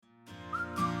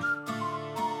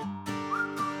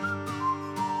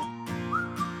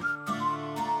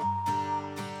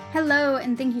Hello,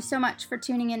 and thank you so much for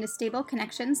tuning into Stable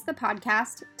Connections, the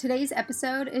podcast. Today's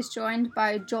episode is joined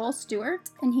by Joel Stewart,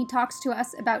 and he talks to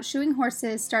us about shoeing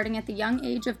horses starting at the young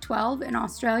age of 12 in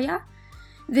Australia,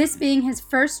 this being his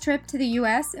first trip to the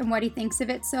US and what he thinks of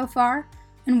it so far,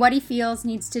 and what he feels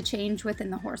needs to change within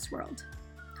the horse world.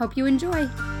 Hope you enjoy.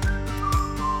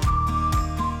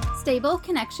 Stable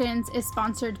Connections is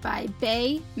sponsored by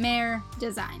Bay Mare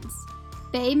Designs.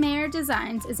 Bay Mare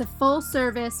Designs is a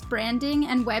full-service branding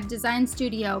and web design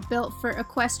studio built for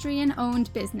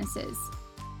equestrian-owned businesses.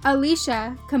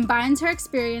 Alicia combines her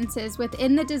experiences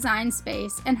within the design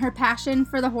space and her passion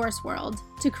for the horse world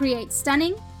to create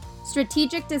stunning,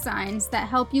 strategic designs that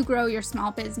help you grow your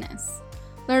small business.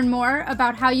 Learn more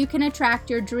about how you can attract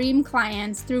your dream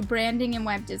clients through branding and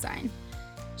web design.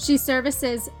 She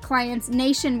services clients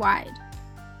nationwide.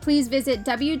 Please visit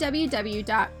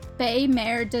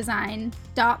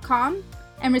www.baymaredesign.com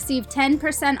and receive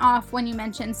 10% off when you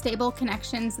mention Stable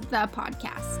Connections, the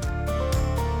podcast.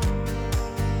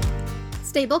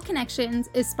 Stable Connections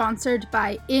is sponsored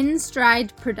by In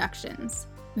Stride Productions,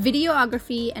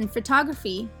 videography and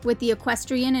photography with the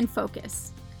equestrian in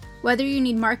focus. Whether you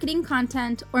need marketing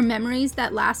content or memories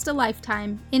that last a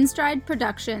lifetime, In Stride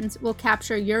Productions will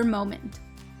capture your moment.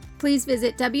 Please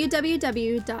visit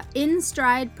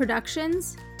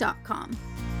www.instrideproductions.com.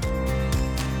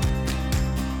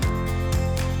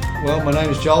 Well, my name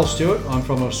is Joel Stewart. I'm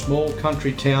from a small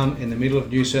country town in the middle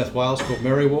of New South Wales called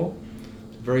Merriwell.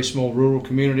 It's a very small rural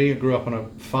community. I grew up on a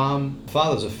farm.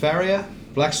 Father's a farrier,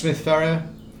 blacksmith farrier.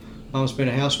 Mum's been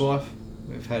a housewife.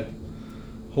 We've had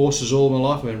horses all my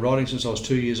life. I've been riding since I was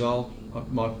 2 years old.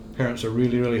 My parents are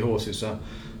really horsey. So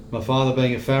my father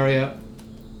being a farrier,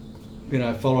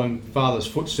 following father's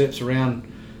footsteps around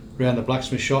the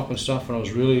blacksmith shop and stuff when I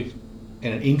was really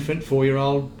an infant,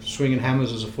 4-year-old, swinging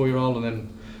hammers as a 4-year-old, and then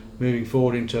moving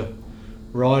forward into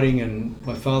riding. And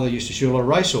my father used to shoe a lot of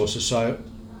racehorses, so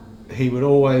he would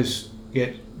always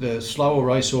get the slower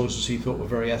racehorses he thought were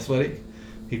very athletic.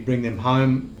 He'd bring them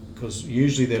home because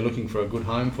usually they're looking for a good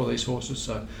home for these horses,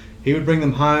 so he would bring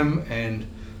them home and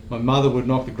my mother would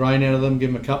knock the grain out of them,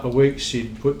 give them a couple of weeks.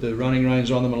 She'd put the running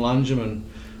reins on them and lunge them, and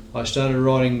I started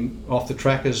riding off the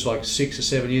trackers like 6 or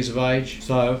 7 years of age.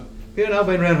 So, I've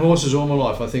been around horses all my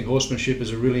life. I think horsemanship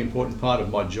is a really important part of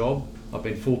my job. I've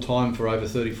been full-time for over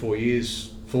 34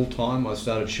 years, full-time. I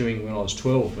started shoeing when I was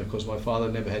 12 because my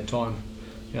father never had time.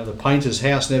 The painter's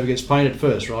house never gets painted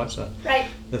first, right? So right.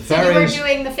 The so you were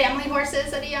doing the family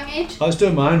horses at a young age? I was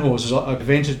doing my own horses. I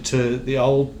ventured to the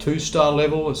old 2-star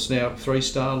level. It's now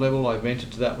 3-star level. I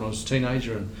ventured to that when I was a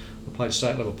teenager, and I played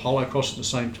state level polo cross at the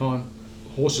same time.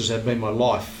 Horses have been my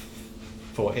life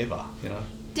forever,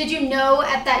 Did you know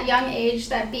at that young age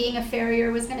that being a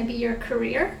farrier was going to be your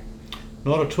career?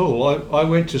 Not at all. I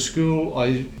went to school.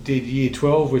 I did year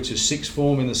 12, which is sixth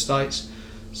form in the States.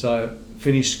 So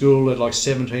finished school at like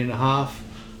 17 and a half.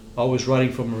 I was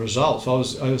waiting for my results. I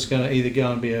was going to either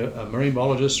go and be a marine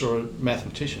biologist or a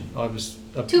mathematician. I was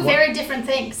two very different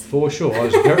things. For sure. I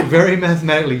was very, very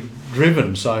mathematically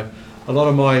driven. So a lot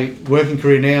of my working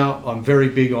career now, I'm very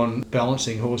big on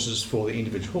balancing horses for the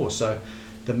individual horse. So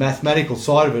the mathematical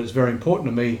side of it is very important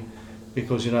to me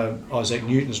because, Isaac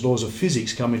Newton's laws of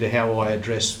physics come into how I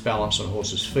address balance on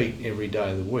horses' feet every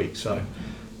day of the week. So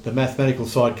the mathematical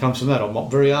side comes from that. I'm not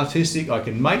very artistic. I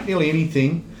can make nearly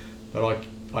anything, but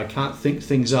I can't think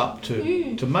things up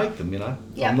to make them, Yep.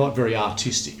 I'm not very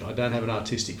artistic. I don't have an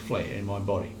artistic flair in my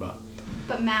body. But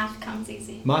math comes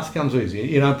easy. Math comes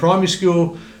easy. Primary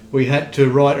school, we had to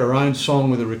write our own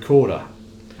song with a recorder.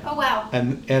 Oh, wow.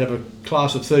 And out of a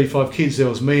class of 35 kids, there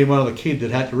was me and one other kid that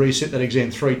had to reset that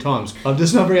exam 3 times. I'm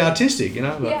just not very artistic,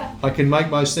 but yeah. I can make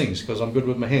most things because I'm good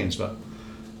with my hands. But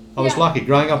I was lucky.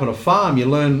 Growing up on a farm, you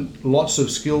learn lots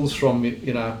of skills from,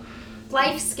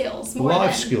 life skills more life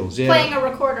than skills, yeah. Playing a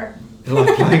recorder.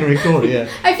 Like playing a recorder, yeah.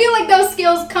 I feel like those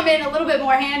skills come in a little bit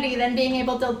more handy than being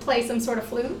able to play some sort of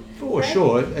flute. For right?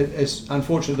 sure. It's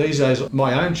unfortunate these days,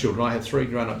 my own children, I have 3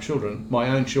 grown-up children, my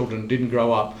own children didn't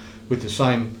grow up with the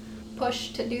same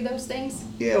push to do those things?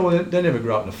 Yeah, well, they never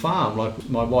grew up in a farm. Like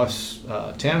my wife's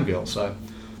a town girl, so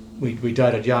we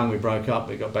dated young, we broke up,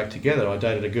 we got back together. I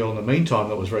dated a girl in the meantime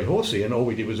that was very horsey, and all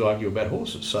we did was argue about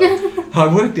horses. So I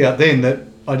worked out then that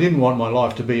I didn't want my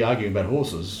life to be arguing about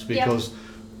horses because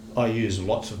I use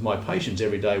lots of my patience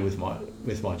every day with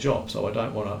my job. So I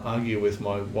don't want to argue with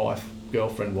my wife,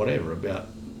 girlfriend, whatever about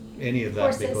any of that.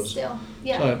 Horses because still,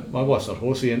 yeah. So my wife's not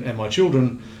horsey, and my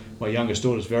children, my youngest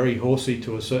daughter's very horsey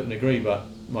to a certain degree, but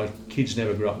my kids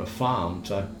never grew up on a farm,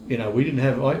 so we didn't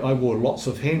have. I wore lots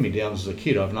of hand-me-downs as a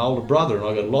kid. I have an older brother, and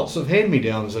I got lots of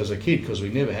hand-me-downs as a kid because we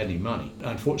never had any money.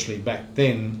 Unfortunately, back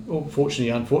then, or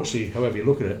unfortunately, however you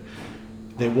look at it,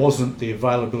 there wasn't the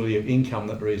availability of income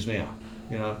that there is now.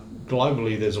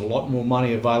 Globally, there's a lot more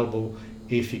money available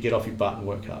if you get off your butt and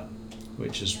work hard,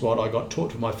 which is what I got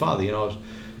taught from my father. I was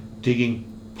digging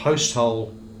post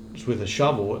holes with a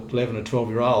shovel at 11 or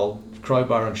 12-year-old,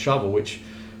 crowbar and shovel, which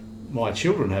my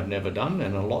children have never done,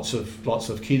 and lots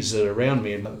of kids that are around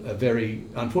me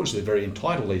are unfortunately very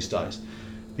entitled these days,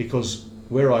 because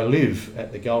where I live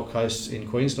at the Gold Coast in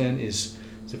Queensland it's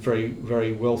a very,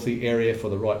 very wealthy area for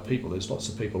the right people. There's lots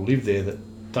of people live there that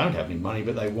don't have any money,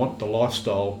 but they want the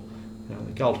lifestyle.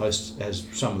 The Gold Coast has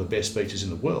some of the best beaches in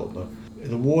the world.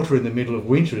 The water in the middle of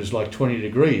winter is like 20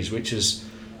 degrees, which is...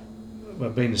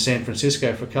 I've been to San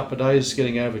Francisco for a couple of days,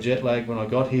 getting over jet lag when I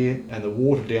got here, and the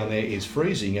water down there is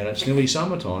freezing, and it's nearly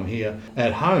summertime here.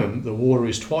 At home, the water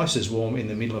is twice as warm in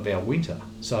the middle of our winter.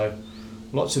 So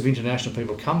lots of international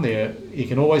people come there. You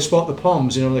can always spot the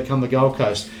poms, they come to the Gold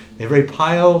Coast. They're very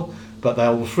pale, but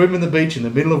they'll swim in the beach in the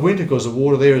middle of winter because the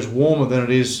water there is warmer than it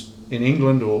is in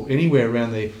England or anywhere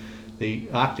around the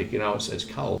Arctic. It's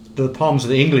cold. The poms are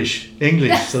the English,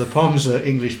 so the poms are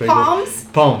English people. Poms?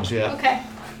 Poms, yeah. Okay.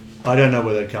 I don't know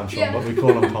where that comes from, but we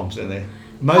call them poms down there.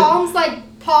 Palms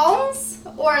like palms?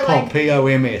 Or like...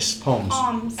 P-O-M-S, poms.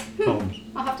 Palms. Poms.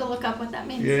 I'll have to look up what that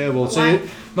means. Yeah, well, see,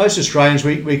 most Australians,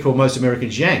 we call most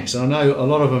Americans Yanks. And I know a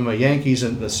lot of them are Yankees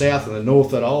in the south and the north,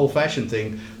 that old-fashioned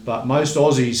thing. But most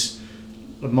Aussies,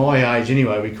 my age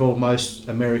anyway, we call most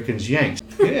Americans Yanks.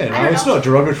 Yeah, no, it's not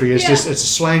derogatory. It's just, it's a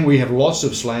slang. We have lots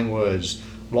of slang words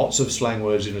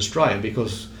in Australia,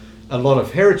 because a lot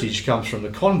of heritage comes from the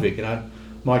convict,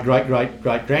 My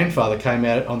great-great-great-grandfather came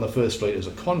out on the First Fleet as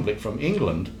a convict from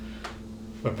England,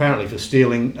 apparently for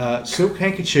stealing a silk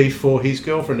handkerchief for his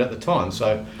girlfriend at the time.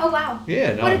 So. Oh, wow.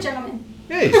 Yeah, no. What a gentleman.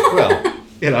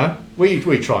 Yeah, well,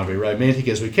 we try and be romantic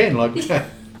as we can.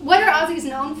 What are Aussies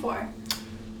known for?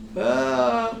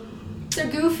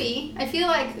 They're goofy. I feel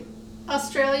like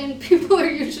Australian people are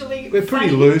usually We're pretty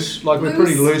loose. We're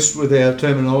pretty loose with our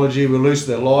terminology. We're loose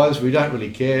with our lives. We don't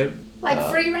really care.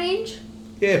 Free range?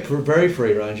 Yeah, very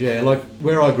free range, yeah. Like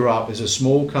where I grew up is a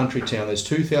small country town. There's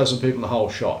 2,000 people in the whole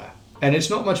Shire. And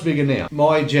it's not much bigger now.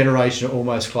 My generation are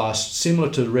almost classed similar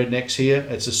to the rednecks here.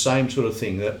 It's the same sort of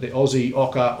thing. The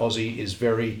Aussie is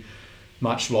very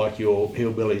much like your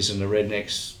hillbillies and the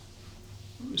rednecks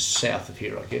south of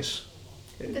here, I guess.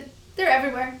 They're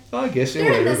everywhere. I guess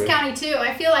they're in this county too.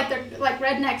 I feel like they're like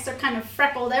rednecks are kind of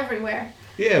freckled everywhere.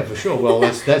 Yeah, for sure. Well,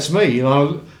 that's me.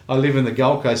 I live in the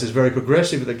Gold Coast. It's very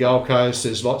progressive at the Gold Coast.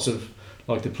 There's lots of,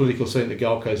 the political scene at the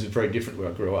Gold Coast is very different where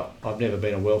I grew up. I've never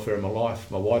been on welfare in my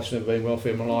life. My wife's never been on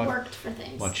welfare in my life. Worked for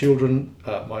things. My children,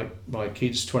 my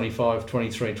kids, 25,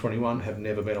 23 and 21, have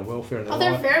never been on welfare in their life.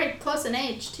 Oh, they're very close in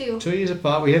age too. 2 years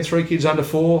apart. We had 3 kids under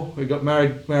 4. We got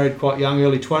married quite young,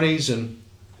 early 20s, and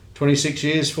 26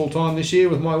 years full-time this year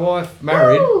with my wife,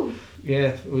 married. Woo! Yeah,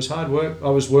 it was hard work. I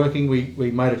was working.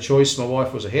 We made a choice. My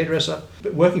wife was a hairdresser.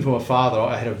 But working for my father,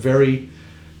 I had a very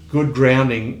good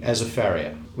grounding as a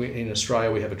farrier. In Australia,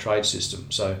 we have a trade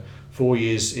system. So 4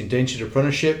 years indentured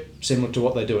apprenticeship, similar to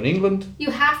what they do in England.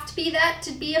 You have to be that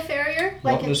to be a farrier?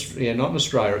 Not in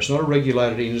Australia. It's not a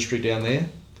regulated industry down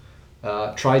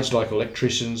there. Trades like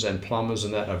electricians and plumbers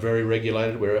and that are very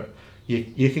regulated, where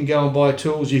you can go and buy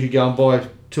tools. You could go and buy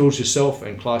tools yourself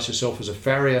and class yourself as a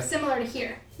farrier. Similar to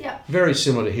here. Yeah. Very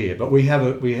similar to here, but we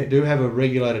do have a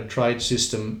regulated trade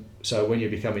system. So when you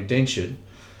become indentured,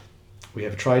 we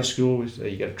have a trade school.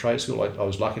 You go to trade school. I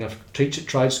was lucky enough to teach at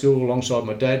trade school alongside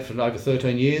my dad for over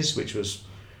 13 years, which was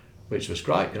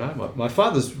great. My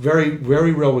father's very,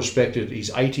 very well respected.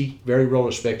 He's 80, very well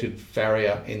respected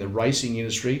farrier in the racing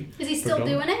industry. Is he still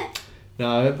doing it?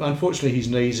 No, unfortunately, his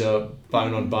knees are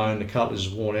bone on bone. The cartilage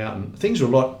is worn out, and things are a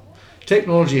lot.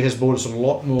 Technology has brought us a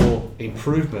lot more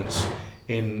improvements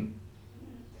in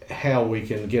how we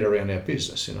can get around our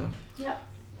business, Yeah.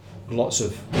 Lots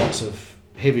of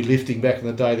heavy lifting back in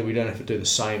the day that we don't have to do the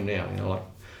same now, like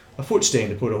a foot stand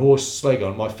to put a horse's leg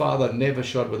on. My father never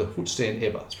shod with a foot stand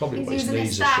ever. It's probably why his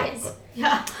knees are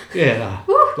shot. Yeah,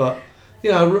 no. But,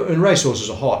 and racehorses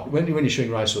are hot. When you're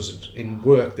shooting racehorses in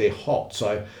work, they're hot.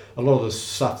 So a lot of the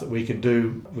stuff that we can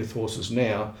do with horses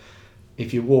now,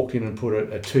 if you walked in and put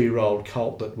a 2-year-old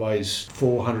colt that weighs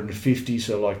 450,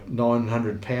 so like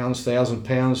 900 pounds, 1,000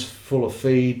 pounds, full of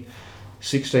feed,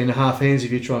 16 and a half hands,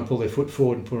 if you try and pull their foot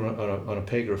forward and put it on a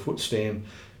peg or a foot stand,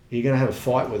 you're going to have a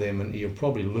fight with them and you'll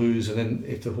probably lose. And then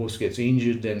if the horse gets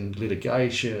injured, then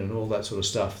litigation and all that sort of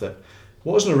stuff that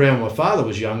Wasn't around when my father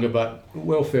was younger, but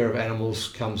welfare of animals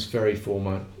comes very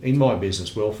foremost. In my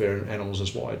business, welfare of animals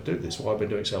is why I do this, why I've been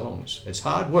doing it so long. It's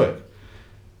hard work.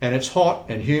 And it's hot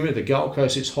and humid. The Gold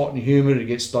Coast, it's hot and humid. It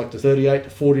gets like to 38 to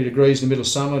 40 degrees in the middle of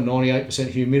summer, 98%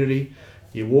 humidity.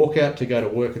 You walk out to go to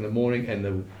work in the morning and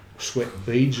the sweat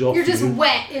beads off. You're just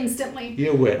wet instantly.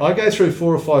 You're wet. I go through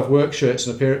 4 or 5 work shirts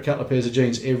and a couple of pairs of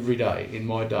jeans every day in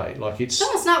my day. Like it's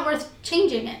almost not worth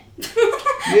changing it.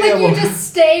 Yeah, you just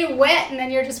stay wet and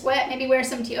then you're just wet. Maybe wear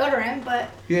some deodorant,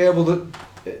 but... Yeah, well,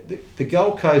 the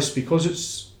Gold Coast, because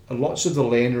it's lots of the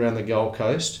land around the Gold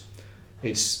Coast,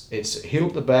 it's a hill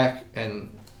at the back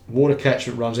and water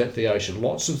catchment runs out to the ocean.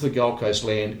 Lots of the Gold Coast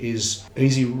land is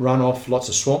easy runoff, lots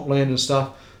of swampland and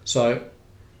stuff. So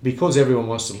because everyone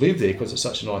wants to live there because it's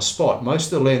such a nice spot,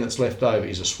 most of the land that's left over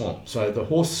is a swamp. So the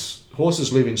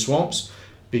horses live in swamps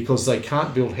because they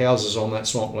can't build houses on that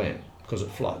swamp land because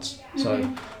it floods. Mm-hmm.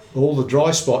 So all the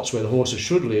dry spots where the horses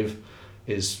should live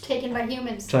is taken by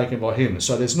humans.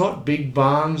 So there's not big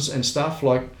barns and stuff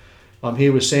like I'm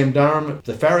here with Sam Durham at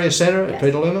the Farrier Centre at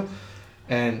Petaluma,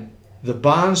 and the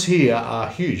barns here are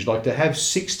huge. Like to have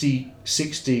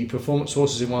 60 performance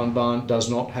horses in one barn does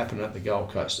not happen at the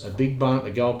Gold Coast. A big barn at the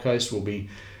Gold Coast will be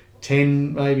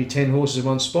 10 horses in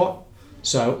one spot.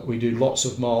 So we do lots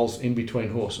of miles in between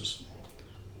horses.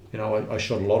 You know, I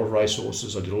shot a lot of race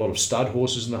horses. I did a lot of stud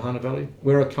horses in the Hunter Valley.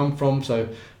 Where I come from, so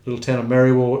little town of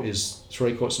Merriwar is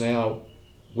 3/4 an hour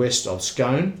west of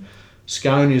Scone.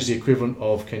 Scone is the equivalent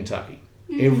of Kentucky.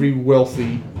 Mm-hmm. Every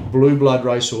wealthy blue blood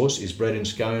racehorse is bred in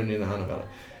Scone in the Hunter Valley.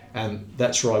 And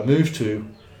that's where I moved to.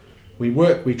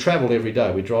 We travel every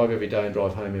day. We drive every day and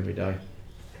drive home every day.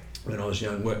 When I was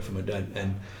young, worked for my dad,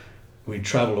 and we'd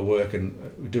travel to work and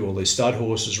we do all these stud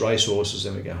horses, race horses,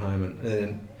 then we go home. And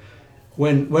then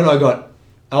when I got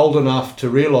old enough to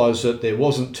realise that there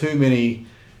wasn't too many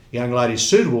young ladies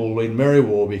suitable in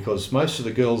Merriwar because most of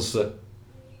the girls that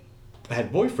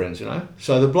had boyfriends, you know.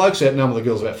 So the blokes outnumber the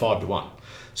girls about 5 to 1.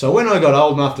 So when I got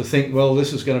old enough to think, well,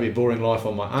 this is going to be a boring life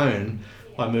on my own,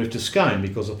 I moved to Scone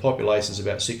because the population's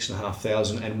about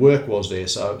 6,500 and work was there,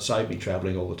 so it saved me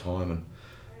travelling all the time. And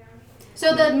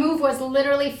so the move was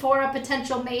literally for a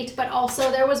potential mate, but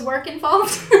also there was work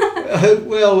involved?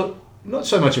 Well, not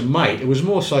so much a mate. It was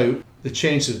more so the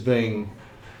chance of being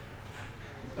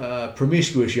a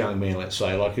promiscuous young man, let's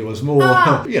say. Like it was more,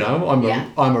 you know,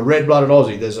 I'm a red-blooded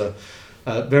Aussie. There's a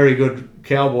very good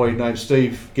cowboy named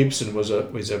Steve Gibson was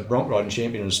a bronc riding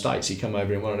champion in the States. He come over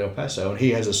here and won at El Paso, and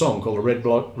he has a song called a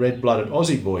red-blooded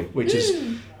Aussie boy, which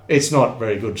is, it's not a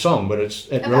very good song, but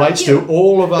it relates to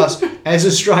all of us as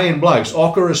Australian blokes,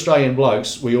 Ochre Australian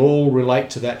blokes. We all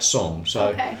relate to that song.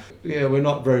 So yeah, we're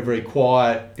not very, very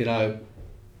quiet, you know.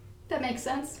 That makes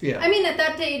sense. Yeah. I mean, at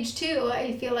that age too,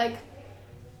 I feel like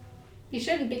you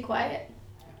shouldn't be quiet.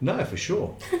 No, for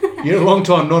sure. You're a long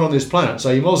time not on this planet,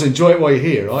 so you might as well enjoy it while you're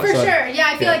here, right? For sure.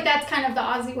 Yeah, I feel like that's kind of the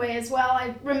Aussie way as well.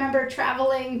 I remember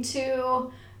traveling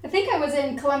to, I think I was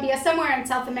in Colombia, somewhere in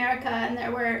South America, and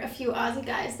there were a few Aussie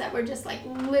guys that were just like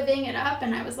living it up,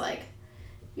 and I was like,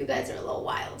 you guys are a little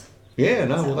wild. Yeah,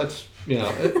 no, well that's, you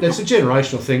know, that's a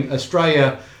generational thing.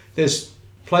 Australia, there's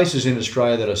places in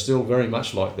Australia that are still very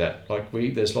much like that. Like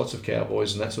there's lots of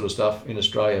cowboys and that sort of stuff in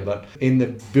Australia, but in the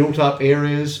built-up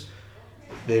areas,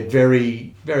 they're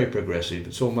very, very progressive.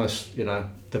 It's almost, you know,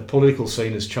 the political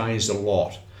scene has changed a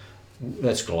lot.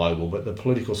 That's global, but the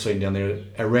political scene down there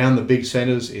around the big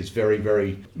centres is very,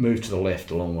 very moved to the left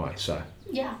a long way. So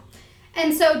yeah.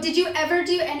 And so did you ever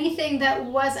do anything that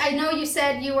was, I know you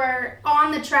said you were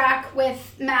on the track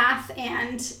with math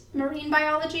and marine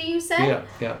biology, you said?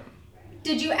 Yeah.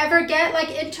 Did you ever get like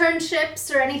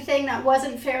internships or anything that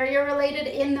wasn't farrier related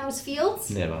in those fields?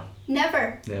 Never.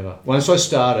 Once I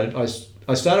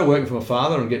started working for my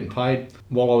father and getting paid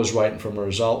while I was waiting for my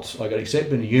results. I got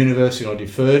accepted into university and I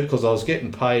deferred because I was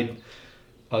getting paid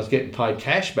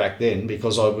cash back then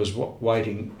because I was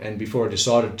waiting, and before I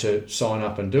decided to sign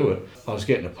up and do it, I was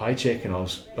getting a paycheck and I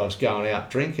was going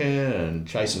out drinking and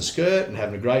chasing skirt and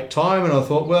having a great time, and I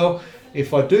thought, well,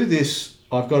 if I do this,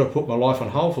 I've got to put my life on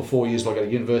hold for 4 years like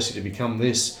at university to become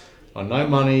this. I no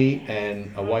money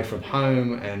and away from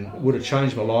home, and would have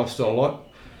changed my lifestyle a lot.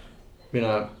 You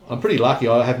know, I'm pretty lucky.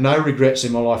 I have no regrets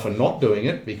in my life for not doing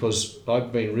it because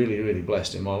I've been really, really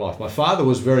blessed in my life. My father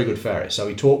was a very good farrier, so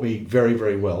he taught me very,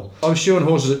 very well. I was shoeing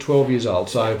horses at 12 years old,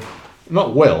 so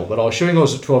not well, but I was shoeing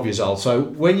horses at 12 years old. So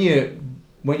when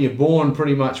you're born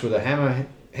pretty much with a hammer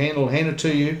handle handed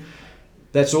to you,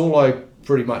 that's all I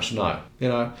pretty much know. You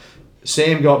know,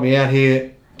 Sam got me out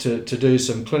here to do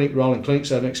some rolling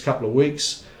clinics over the next couple of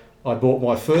weeks. I bought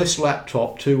my first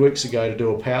laptop 2 weeks ago to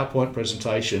do a PowerPoint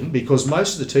presentation, because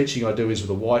most of the teaching I do is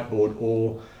with a whiteboard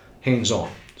or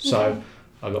hands-on. So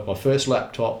I got my first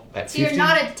laptop at 50. So you're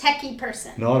not a techie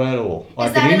person? Not at all.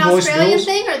 Is that an Australian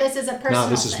thing, or this is a personal thing? No,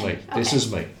 this is me. Okay. This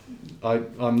is me.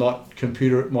 I'm not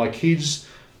computer. My kids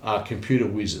are computer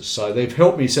whizzes. So they've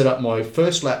helped me set up my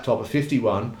first laptop at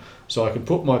 51, so I can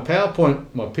put my PowerPoint,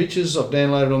 my pictures I've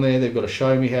downloaded on there. They've got to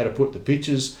show me how to put the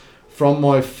pictures from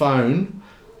my phone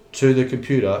to the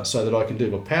computer so that I can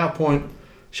do my PowerPoint,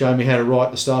 show me how to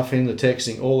write the stuff in, the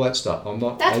texting, all that stuff.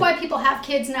 That's why people have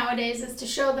kids nowadays, is to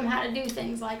show them how to do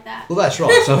things like that. Well, that's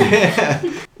right. So,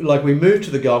 like, we moved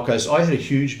to the Gold Coast. I had a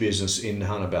huge business in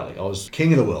Hunter Valley. I was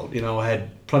king of the world. You know, I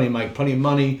had plenty of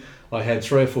money. I had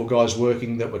 3 or 4 guys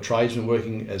working that were tradesmen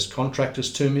working as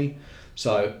contractors to me.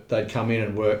 So they'd come in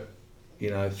and work,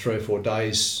 3 or 4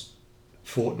 days,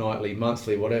 fortnightly,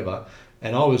 monthly, whatever.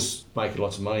 And I was making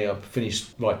lots of money. I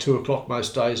finished by 2 o'clock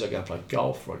most days. I'd go and play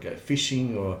golf, or I'd go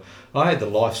fishing, or I had the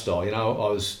lifestyle. I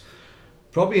was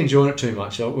probably enjoying it too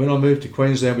much. When I moved to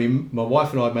Queensland, my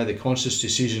wife and I made the conscious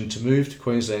decision to move to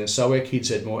Queensland so our kids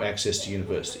had more access to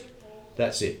university.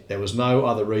 That's it. There was no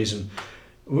other reason.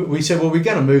 We said, well, we're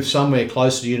going to move somewhere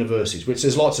closer to universities, which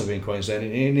there's lots of in Queensland.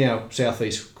 In our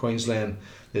southeast Queensland,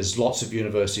 there's lots of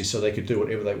universities, so they could do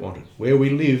whatever they wanted. Where we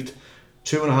lived,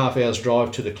 2.5 hours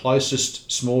drive to the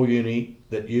closest small uni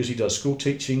that usually does school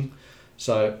teaching,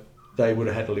 so they would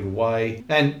have had to live away.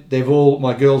 And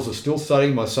my girls are still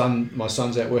studying. My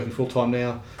son's out working full time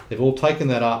now. They've all taken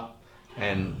that up,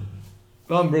 and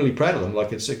I'm really proud of them.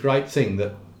 Like, it's a great thing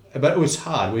but it was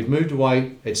hard. We've moved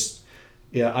away. It's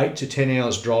 8 to 10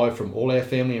 hours drive from all our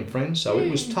family and friends, so it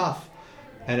was tough,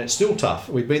 and it's still tough.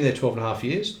 We've been there 12.5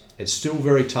 years. It's still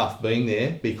very tough being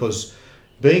there, because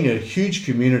being a huge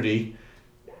community,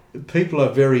 people are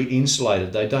very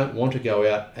insulated. They don't want to go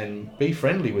out and be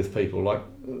friendly with people. Like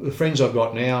the friends I've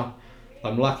got now,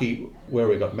 I'm lucky where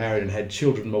we got married and had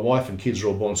children. My wife and kids are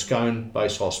all born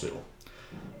Scone-based hospital.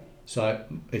 So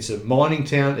it's a mining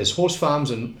town. There's horse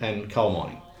farms and coal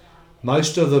mining.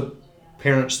 Most of the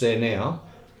parents there now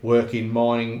work in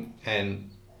mining,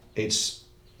 and it's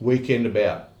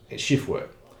it's shift work.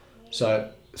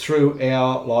 So through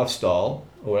our lifestyle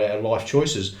or our life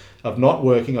choices of not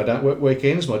working, I don't work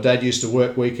weekends. My dad used to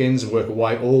work weekends and work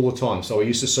away all the time. So I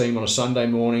used to see him on a Sunday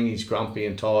morning, he's grumpy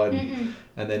and tired, and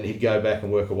then he'd go back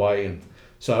and work away. And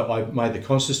so I made the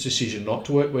conscious decision not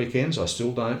to work weekends. I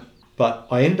still don't. But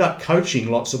I end up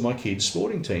coaching lots of my kids'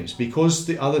 sporting teams, because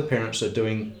the other parents are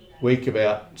doing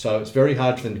so it's very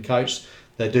hard for them to coach.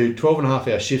 They do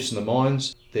 12.5 hour shifts in the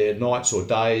mines. They're nights or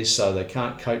days, so they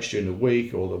can't coach during the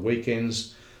week or the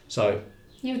weekends. So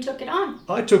you took it on.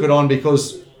 I took it on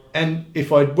and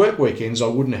if I'd worked weekends, I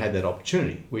wouldn't have had that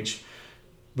opportunity, which,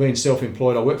 being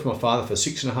self-employed, I worked for my father for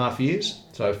 6.5 years.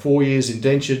 So 4 years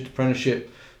indentured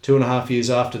apprenticeship, 2.5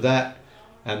 years after that.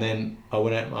 And then I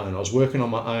went out on my own. I was working on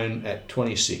my own at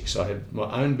 26. I had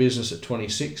my own business at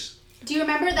 26. Do you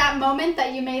remember that moment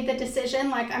that you made the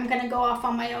decision, like, I'm going to go off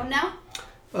on my own now?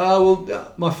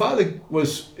 My father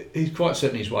he's quite set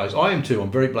in his ways. I am too.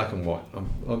 I'm very black and white.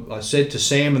 I said to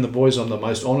Sam and the boys, I'm the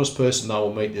most honest person they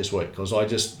will meet this week, because I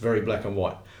just very black and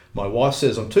white. My wife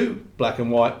says I'm too black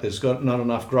and white. There's not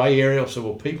enough grey area. So,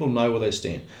 well, people know where they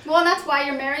stand. Well, and that's why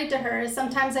you're married to her.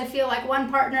 Sometimes I feel like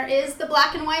one partner is the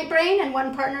black and white brain and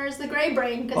one partner is the grey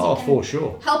brain. Because for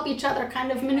sure. Help each other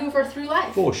kind of maneuver through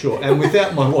life. For sure. And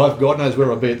without my wife, God knows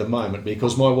where I'd be at the moment,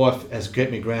 because my wife has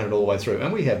kept me grounded all the way through.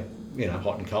 And we have,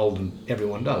 hot and cold, and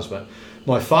everyone does. But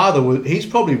my father, he's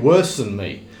probably worse than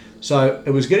me. So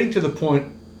it was getting to the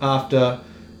point after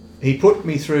he put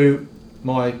me through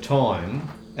my time,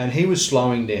 and he was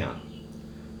slowing down,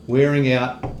 wearing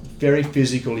out, very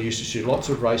physical. He used to shoot lots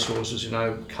of race horses,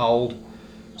 cold,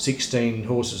 16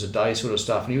 horses a day sort of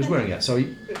stuff, and he was wearing out. So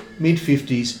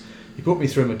mid-50s, he put me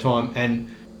through my time,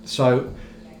 and so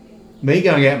me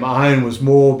going out my own was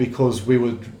more because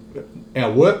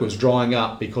our work was drying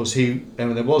up, because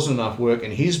there wasn't enough work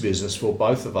in his business for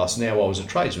both of us. Now I was a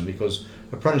tradesman, because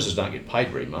apprentices don't get paid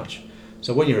very much.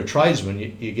 So when you're a tradesman,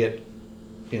 you get,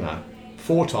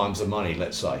 4 times the money,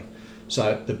 let's say.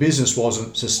 So the business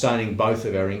wasn't sustaining both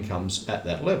of our incomes at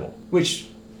that level, which,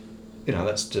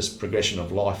 that's just progression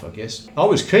of life, I guess. I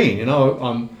was keen,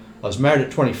 I was married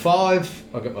at 25.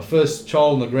 I got my first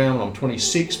child on the ground when I'm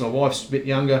 26. My wife's a bit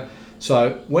younger.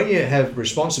 So when you have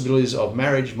responsibilities of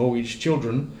marriage, mortgage,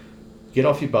 children, get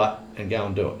off your butt and go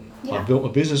and do it. Yeah. I built my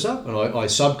business up, and I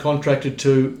subcontracted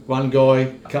to one guy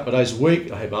a couple of days a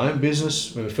week. I had my own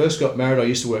business. When we first got married, I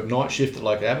used to work night shift at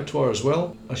like abattoir as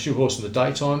well. I shoot horse in the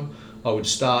daytime. I would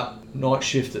start night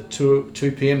shift at 2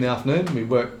 p.m. in the afternoon. We'd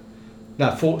work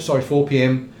 4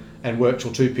 p.m. and work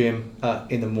till 2 p.m.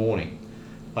 In the morning.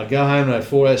 I'd go home and I had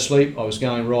 4 hours sleep. I was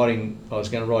going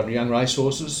to ride young race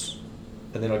horses,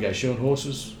 and then I'd go shoeing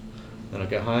horses. Then I'd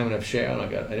go home and have a shower,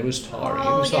 and it was tiring.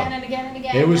 Oh, it was again hard. and again and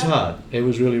again. It was hard. It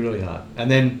was really, really hard. And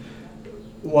then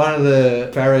one of the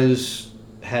farriers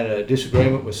had a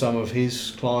disagreement with some of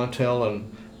his clientele,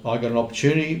 and I got an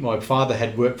opportunity. My father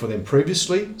had worked for them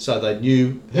previously, so they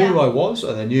knew who I was,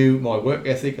 and they knew my work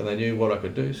ethic, and they knew what I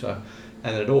could do. So,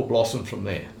 and it all blossomed from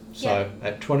there. So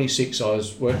at 26, I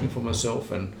was working for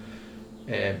myself, and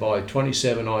by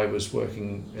 27, I was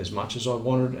working as much as I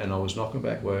wanted, and I was knocking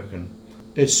back work. And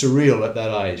it's surreal at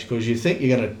that age because you think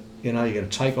you're gonna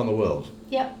take on the world.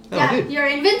 Yep. And I did. You're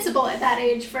invincible at that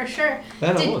age for sure.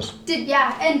 And I was.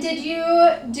 And did you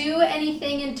do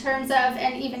anything in terms of,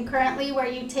 and even currently, where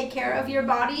you take care of your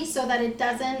body so that it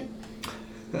doesn't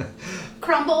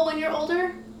crumble when you're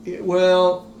older?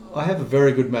 Well, I have a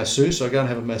very good masseuse. I go and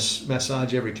have a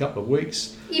massage every couple of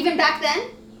weeks. Even back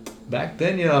then? Back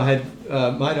then, I had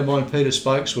a mate of mine, Peter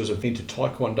Spokes, was into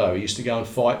Taekwondo. He used to go and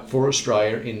fight for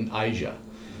Australia in Asia.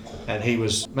 And he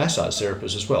was a massage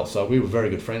therapist as well. So we were very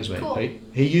good friends, man. Cool.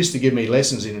 He used to give me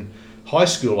lessons in high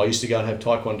school. I used to go and have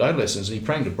Taekwondo lessons, and he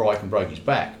pranged a bike and broke his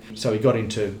back. So he got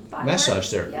into massage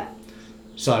therapy. Yeah.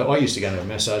 So I used to go and have a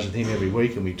massage with him every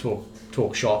week, and we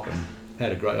talk shop and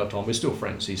had a great old time. We're still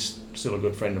friends. He's still a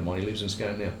good friend of mine. He lives in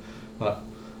Scone now. But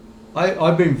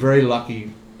I've been very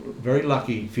lucky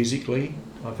physically.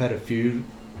 I've had a few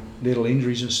little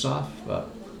injuries and stuff, but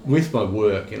with my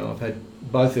work, I've had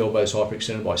both elbows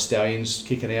hyperextended by stallions,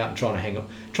 kicking out and trying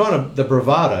to the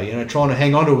bravado, trying to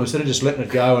hang on to them instead of just letting it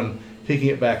go and picking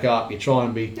it back up. You try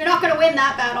and be. You're not going to win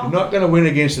that battle. You're not going to win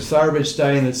against a thoroughbred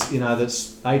stallion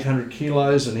that's 800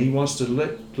 kilos and he wants to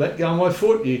let go of my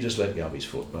foot. You just let go of his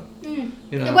foot, but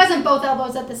it wasn't both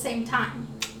elbows at the same time.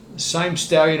 Same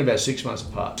stallion, about 6 months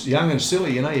apart. Young and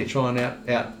silly, you're trying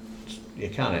out. You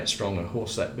can't outstrong a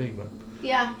horse that big, but.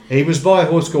 Yeah. He was by a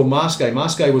horse called Masqué.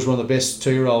 Masqué was one of the best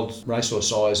 2-year-old racehorse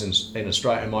sires in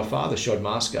Australia, and my father showed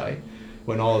Masqué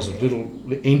when I was a little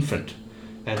infant,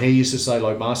 and he used to say,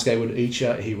 like, Masqué would eat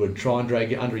you, he would try and drag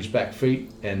you under his back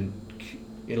feet and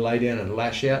lay down and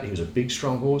lash out. He was a big,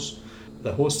 strong horse.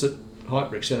 The horse that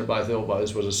hyperextended both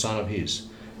elbows was a son of his,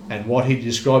 and what he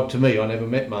described to me, I never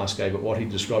met Masqué, but what he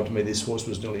described to me, this horse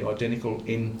was nearly identical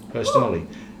in personality.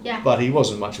 Ooh. Yeah. But he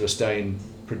wasn't much of a stallion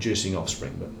producing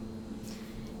offspring, but.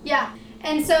 Yeah.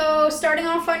 And so starting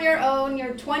off on your own,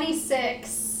 you're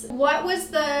 26. What was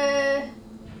the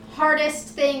hardest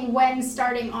thing when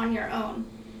starting on your own?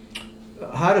 The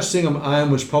hardest thing on my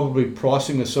own was probably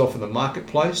pricing myself in the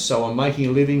marketplace, so I'm making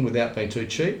a living without being too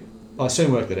cheap. I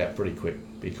soon worked it out pretty quick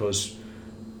because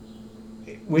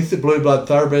with the blue blood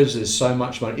thoroughbreds, there's so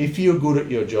much money. If you're good at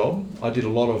your job, I did a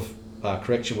lot of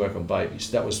correction work on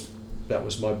babies. That was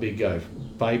my big go.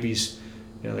 Babies.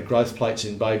 The growth plates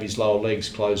in babies' lower legs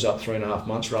close up 3.5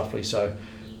 months roughly, so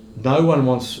no one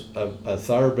wants a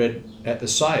thoroughbred at the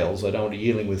sales. They don't want a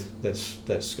yearling with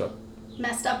that's got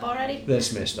messed up already.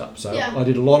 That's messed up. So yeah. I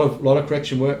did a lot of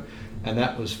correction work, and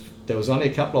there was only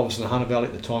a couple of us in the Hunter Valley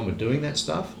at the time were doing that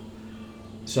stuff.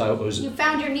 So it was. You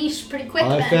found your niche pretty quick.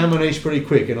 I found my niche pretty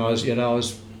quick, and I was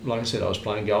like I said, I was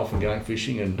playing golf and going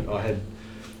fishing, and I had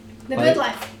the good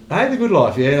life. I had the good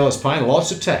life. Yeah, I was paying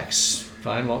lots of tax.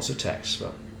 But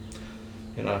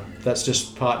that's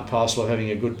just part and parcel of having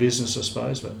a good business, I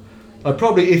suppose. But I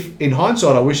probably, if in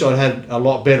hindsight, I wish I'd had a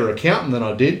lot better accountant than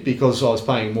I did because I was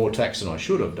paying more tax than I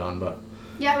should have done. But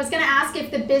yeah, I was going to ask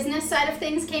if the business side of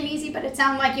things came easy, but it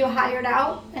sounded like you hired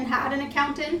out and had an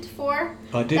accountant for.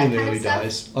 I did in the early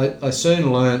days. I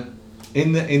soon learnt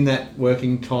in that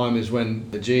working time is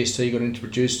when the GST got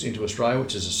introduced into Australia,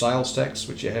 which is a sales tax,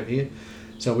 which you have here.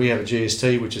 So we have a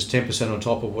GST, which is 10% on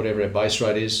top of whatever our base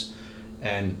rate is,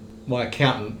 and my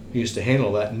accountant used to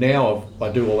handle that. Now I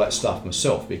do all that stuff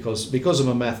myself because of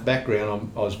my math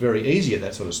background. I was very easy at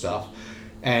that sort of stuff,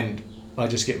 and I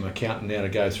just get my accountant now to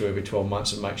go through every 12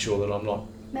 months and make sure that I'm not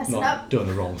doing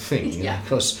the wrong thing. Yeah.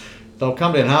 Because they'll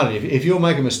come down hard on you. If you're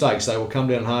making mistakes, they will come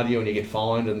down hard on you and you get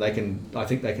fined, and I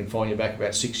think they can fine you back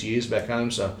about 6 years back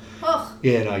home. So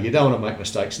yeah, no, you don't want to make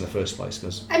mistakes in the first place.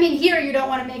 Because here you don't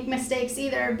want to make mistakes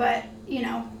either, but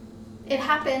it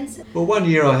happens. Well, one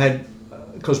year I had,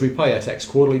 because we pay our tax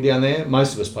quarterly down there,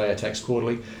 most of us pay our tax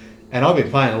quarterly, and I've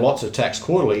been paying lots of tax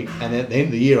quarterly, and at the end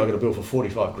of the year I got a bill for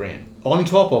 45 grand on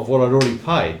top of what I'd already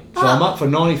paid. So I'm up for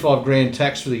 95 grand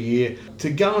tax for the year.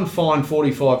 To go and find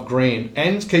 45 grand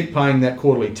and keep paying that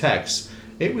quarterly tax,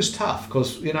 it was tough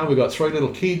because we've got 3 little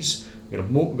kids,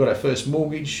 we've got our first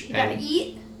mortgage. You gotta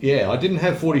eat. I didn't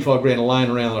have 45 grand laying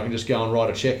around that I can just go and write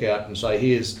a check out and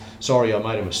say, sorry, I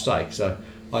made a mistake. So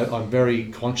I'm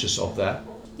very conscious of that.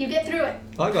 You get through it.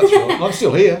 I got through it. I'm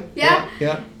still here. Yeah?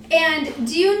 Yeah. And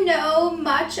do you know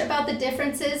much about the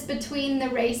differences between the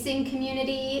racing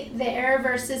community there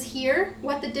versus here?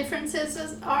 What the differences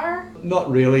are? Not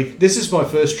really. This is my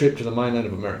first trip to the mainland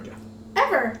of America.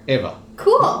 Ever.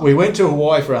 Cool. We went to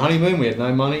Hawaii for a honeymoon. We had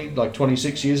no money, like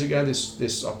 26 years ago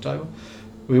this October.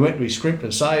 We scrimped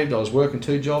and saved. I was working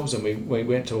 2 jobs and we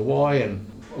went to Hawaii, and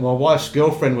my wife's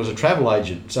girlfriend was a travel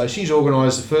agent. So she's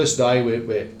organised the first day.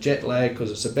 We're jet lagged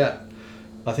because it's about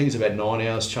 9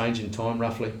 hours change in time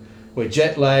roughly. We're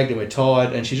jet lagged and we're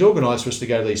tired, and she's organised for us to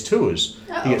go to these tours.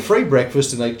 Uh-oh. You get free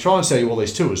breakfast, and they try and sell you all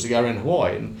these tours to go around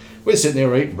Hawaii. And we're sitting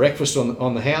there eating breakfast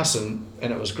on the house, and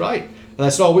it was great. And they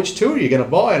said, "Oh, which tour are you going to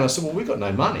buy?" And I said, "Well, we've got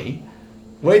no money.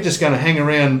 We're just going to hang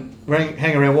around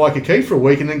Waikiki for a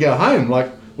week and then go home.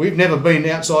 Like, I'd never been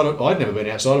outside of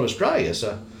Australia,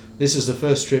 so this is the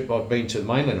first trip I've been to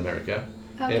mainland America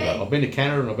ever. I've been to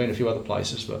Canada and I've been to a few other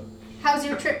places, but how's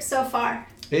your trip so far?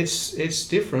 It's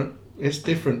different. It's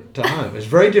different to home. It's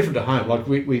very different to home. Like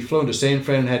we flew into San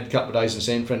Fran, had a couple of days in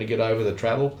San Fran to get over the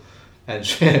travel. And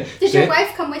did your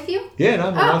wife come with you? Yeah,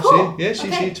 no, my wife's cool. here. Yeah,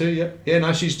 she's here too. Yeah, yeah.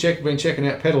 No, she's been checking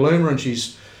out Petaluma, and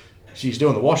she's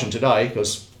doing the washing today,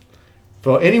 because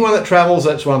for anyone that travels,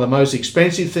 that's one of the most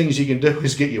expensive things you can do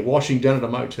is get your washing done at a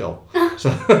motel.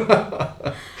 So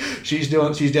she's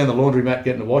down the laundromat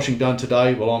getting the washing done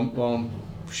today while I'm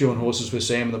shoeing horses with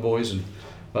Sam and the boys.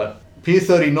 But Pier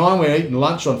 39, we're eating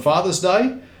lunch on Father's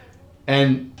Day,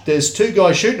 and there's 2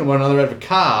 guys shooting at one another out of a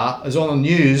car. Is on the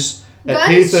news at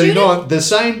Pier 39 the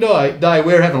same day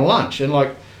we're having lunch. And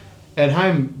like at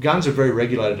home, guns are very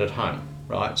regulated at home,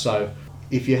 right? So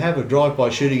if you have a drive-by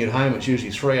shooting at home, it's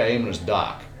usually 3 a.m. and it's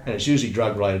dark, and it's usually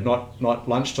drug-related, not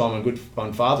lunchtime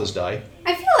on Father's Day.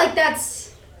 I feel like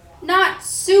that's not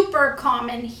super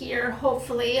common here,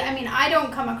 hopefully. I mean, I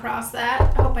don't come across that.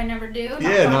 I hope I never do.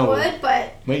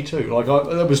 But me too. Like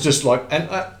it was just like, and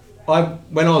I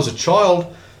when I was a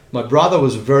child, my brother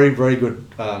was a very, very good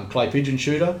clay pigeon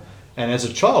shooter, and as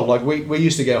a child, like we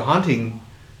used to go hunting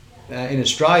in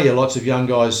Australia. Lots of young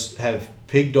guys have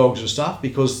pig dogs and stuff,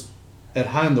 because at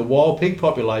home the wild pig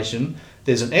population,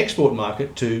 there's an export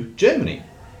market to Germany.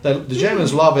 The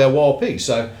Germans love our wild pigs,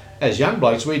 so as young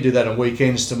blokes, we do that on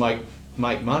weekends to make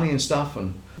money and stuff.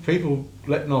 And people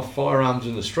letting off firearms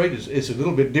in the street is a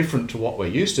little bit different to what we're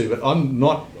used to. But I'm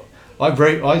not.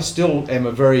 I still am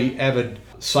a very avid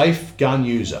safe gun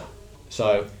user.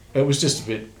 So it was just a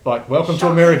bit like, welcome to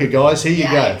America, guys. Here you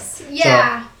go.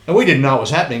 Yeah. So, and we didn't know what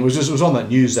was happening. It was on that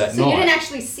news that night. So you didn't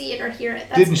actually see it or hear it.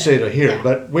 Didn't see it or hear it.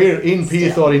 But we're in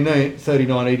Pier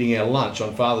 39 eating our lunch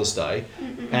on Father's Day.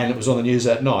 And it was on the news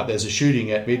that night. There's a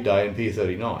shooting at midday in Pier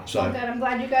 39. So good. I'm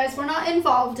glad you guys were not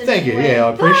involved in Thank you. Way. Yeah,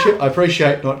 I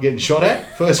appreciate not getting shot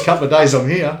at. First couple of days I'm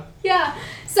here. Yeah.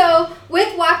 So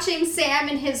with watching Sam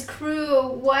and his crew,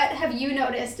 what have you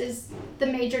noticed is the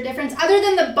major difference, other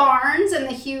than the barns and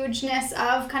the hugeness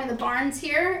of kind of the barns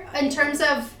here, in terms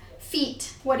of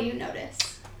feet? What do you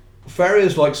notice?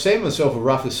 Farriers like Sam and myself are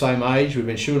roughly the same age. We've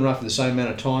been shooting roughly the same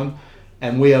amount of time.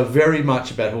 And we are very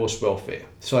much about horse welfare.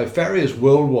 So farriers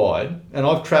worldwide, and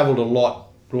I've travelled a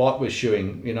lot with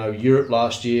shoeing. Europe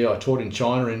last year. I taught in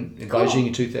China in Beijing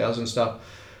in 2000 and stuff.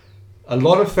 A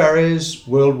lot of farriers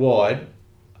worldwide,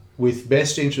 with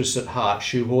best interests at heart,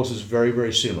 shoe horses very,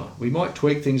 very similar. We might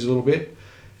tweak things a little bit.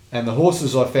 And the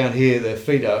horses I found here, their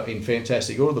feet are in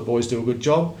fantastic order. The boys do a good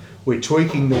job. We're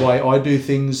tweaking the way I do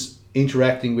things,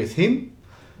 interacting with him.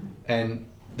 And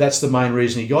that's the main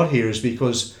reason he got here, is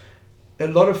because a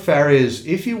lot of farriers,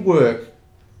 if you work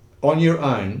on your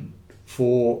own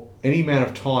for any amount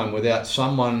of time without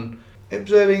someone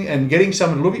observing and getting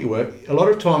someone to look at your work, a lot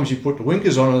of times you put the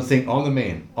winkers on and think, I'm the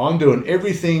man. I'm doing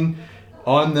everything.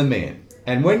 I'm the man.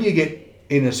 And when you get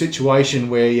in a situation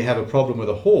where you have a problem with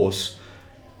a horse,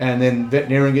 and then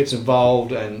veterinarian gets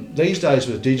involved, and these days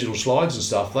with digital slides and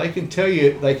stuff, they can show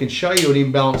you an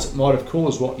imbalance that might have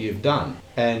caused what you've done.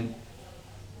 And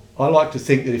I like to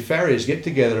think that if farriers get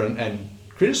together and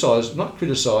not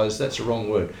criticise, that's the wrong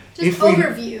word.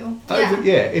 Overview.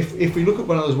 If we look at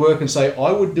one another's work and say,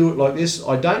 I would do it like this,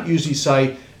 I don't usually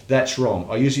say, that's wrong.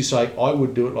 I usually say, I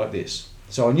would do it like this.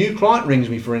 So a new client rings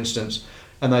me, for instance,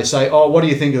 and they say, oh, what do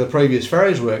you think of the previous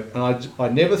farrier's work? And I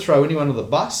never throw anyone under the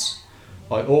bus.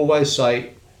 I always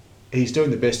say, he's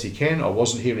doing the best he can. I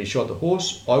wasn't here when he shot the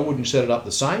horse. I wouldn't set it up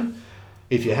the same.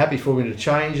 If you're happy for me to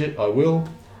change it, I will.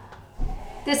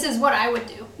 This is what I would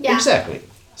do. Yeah. Exactly.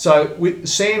 So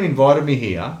Sam invited me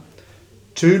here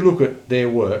to look at their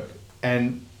work,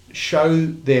 and show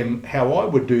them how I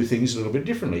would do things a little bit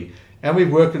differently. And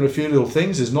we've worked on a few little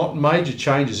things. There's not major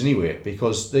changes anywhere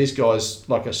because these guys,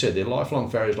 like I said, they're lifelong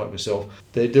farriers like myself.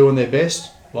 They're doing their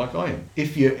best like I am.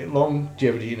 If you're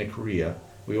longevity in a career,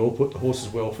 we all put the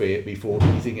horse's welfare before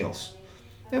anything else.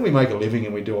 And we make a living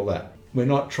and we do all that. We're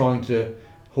not trying to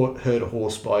hurt a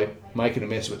horse by making a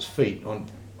mess of its feet on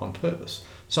purpose.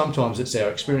 Sometimes it's our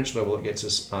experience level that gets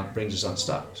us, brings us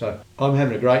unstuck. So I'm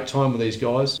having a great time with these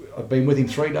guys. I've been with him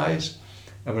 3 days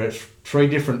and we're at 3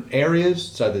 different areas.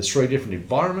 So there's 3 different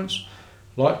environments.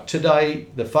 Like today,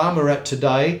 the farm we're at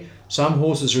today, some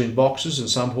horses are in boxes and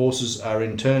some horses are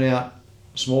in turnout,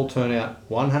 small turnout,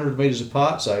 100 metres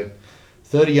apart, so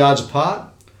 30 yards apart.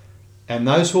 And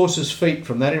those horses' feet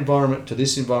from that environment to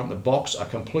this environment, the box, are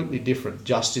completely different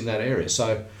just in that area.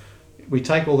 So we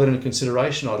take all that into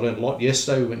consideration. I learned a lot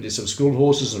yesterday. We went and did some school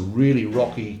horses, a really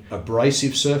rocky,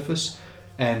 abrasive surface.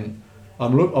 And I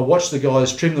watched the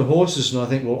guys trim the horses and I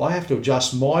think, well, I have to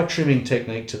adjust my trimming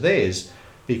technique to theirs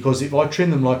because if I trim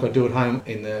them like I do at home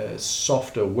in the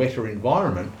softer, wetter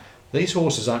environment, these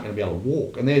horses aren't going to be able to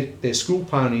walk. And they're school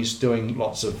ponies doing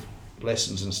lots of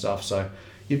lessons and stuff. So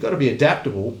you've got to be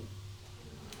adaptable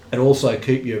and also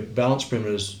keep your balance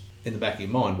perimeters in the back of your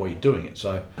mind while you're doing it.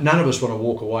 So none of us want to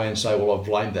walk away and say, well, I've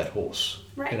lamed that horse.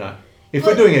 Right. You know, if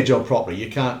we're doing our job properly, you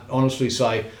can't honestly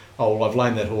say, oh, well, I've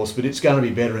lamed that horse, but it's going to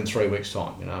be better in 3 weeks'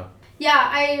 time, you know. Yeah,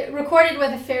 I recorded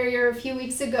with a farrier a few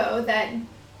weeks ago that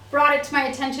brought it to my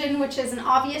attention, which is an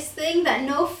obvious thing, that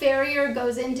no farrier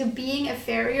goes into being a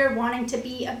farrier wanting to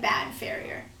be a bad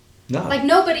farrier. No. Like,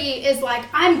 nobody is like,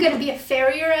 I'm going to be a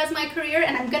farrier as my career,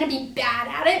 and I'm going to be bad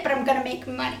at it, but I'm going to make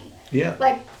money. Yeah.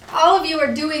 Like, all of you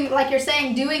are doing, like you're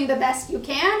saying, doing the best you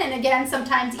can. And again,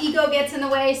 sometimes ego gets in the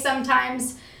way,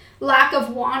 sometimes lack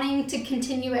of wanting to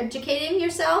continue educating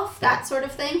yourself, that sort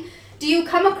of thing. Do you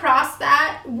come across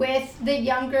that with the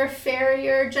younger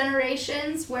farrier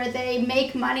generations where they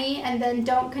make money and then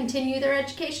don't continue their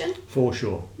education? For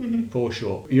sure. Mm-hmm. For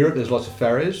sure. Europe, there's lots of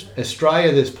farriers.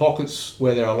 Australia, there's pockets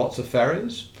where there are lots of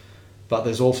farriers, but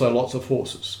there's also lots of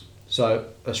horses. So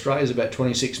Australia's about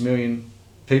 26 million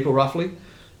people roughly.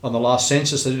 On the last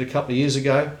census they did a couple of years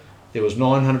ago, there was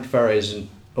 900 farriers in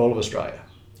all of Australia.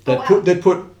 That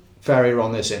put farrier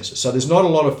on their census. So there's not a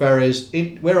lot of farriers.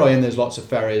 Where I am, there's lots of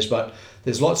farriers, but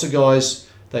there's lots of guys,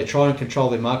 they try and control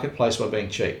their marketplace by being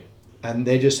cheap. And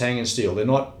they're just hanging steel. They're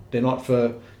not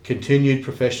for continued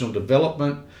professional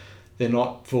development. They're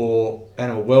not for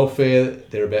animal welfare.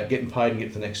 They're about getting paid and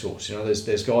get the next horse. You know,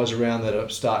 there's guys around that are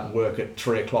starting work at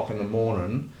 3 o'clock in the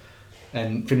morning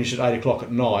and finish at 8 o'clock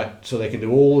at night so they can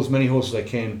do as many horses as they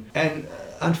can. And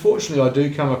unfortunately, I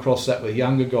do come across that with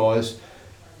younger guys.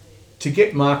 To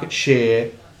get market share,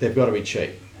 they've got to be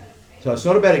cheap. So it's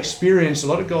not about experience. A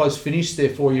lot of guys finish their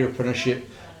 4-year apprenticeship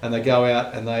and they go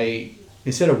out and they,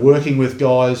 instead of working with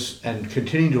guys and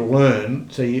continuing to learn,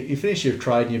 so you finish your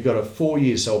trade and you've got a 4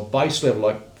 years, so a base level,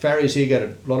 like farriers here,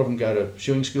 a lot of them go to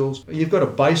shoeing schools. You've got a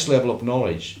base level of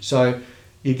knowledge. So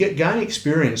you gain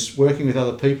experience working with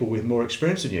other people with more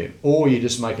experience than you, or you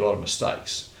just make a lot of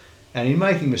mistakes. And in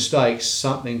making mistakes,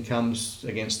 something comes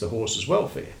against the horse's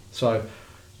welfare. So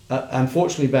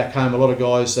unfortunately back home, a lot of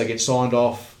guys, they get signed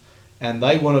off and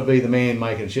they want to be the man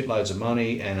making shitloads of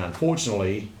money, and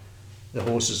unfortunately the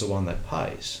horse is the one that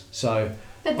pays. So,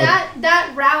 but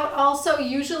that route also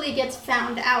usually gets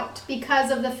found out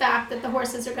because of the fact that the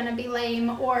horses are going to be lame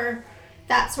or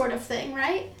that sort of thing,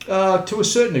 right? To a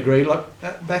certain degree. Like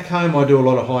back home, I do a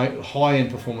lot of high-end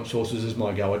performance horses as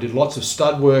my go. I did lots of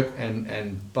stud work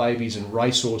and babies and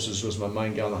race horses was my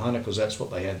main go in the hunter because that's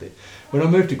what they had there. When I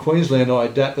moved to Queensland, I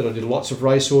adapted. I did lots of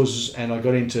race horses and I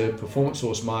got into performance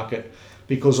horse market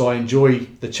because I enjoy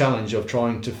the challenge of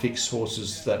trying to fix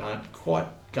horses that aren't quite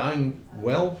going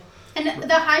well. And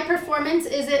the high performance,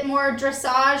 is it more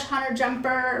dressage, hunter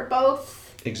jumper, both?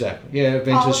 Exactly. Yeah,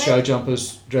 eventers, show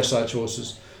jumpers, dressage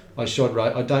horses. I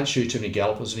don't shoot too many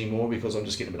gallopers anymore because I'm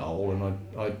just getting a bit old and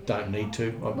I don't need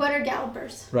to. What are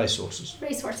gallopers? Race horses.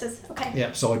 Race horses. Okay.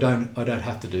 Yeah, so I don't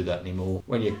have to do that anymore.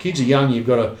 When your kids are young, you've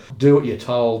got to do what you're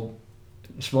told,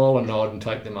 smile and nod and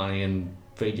take the money and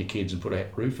feed your kids and put a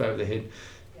roof over their head.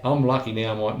 I'm lucky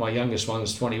now, my youngest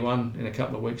one's 21 in a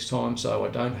couple of weeks' time, so I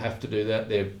don't have to do that.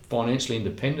 They're financially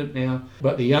independent now.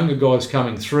 But the younger guys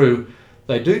coming through,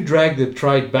 they do drag the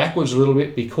trade backwards a little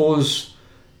bit because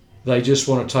they just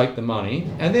want to take the money.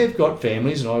 And they've got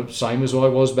families, and same as I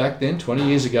was back then, 20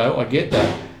 years ago, I get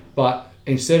that. But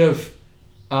instead of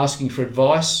asking for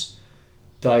advice,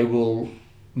 they will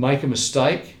make a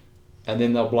mistake and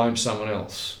then they'll blame someone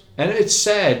else. And it's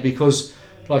sad because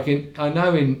I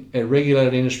know in a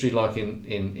regulated industry like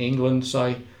in England,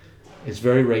 say, It's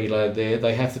very regulated there.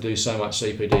 They have to do so much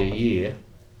CPD a year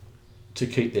to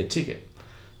keep their ticket.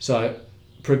 So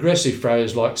progressive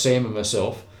farriers like Sam and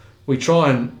myself, we try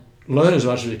and learn as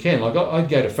much as we can. Like I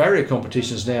go to farrier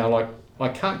competitions now, like I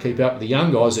can't keep up with the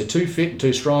young guys. They're too fit and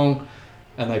too strong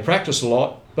and they practice a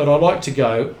lot, but I like to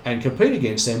go and compete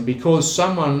against them because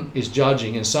someone is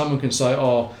judging and someone can say,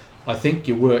 oh, I think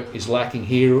your work is lacking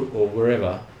here or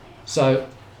wherever. So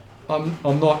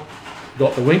I'm not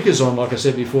got the winkers on, like I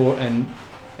said before, and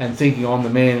thinking I'm the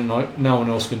man and no one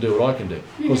else can do what I can do.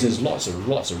 Because there's lots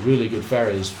of really good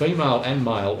farriers, female and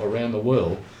male, around the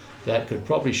world that could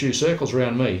probably shoot circles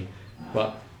around me.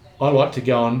 But I like to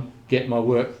go and get my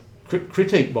work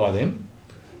critiqued by them.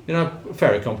 You know,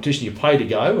 farrier competition, you pay to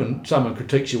go and someone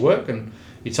critiques your work and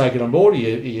you take it on board,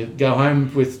 you go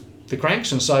home with the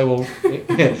cranks and say, well, they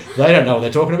don't know what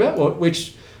they're talking about,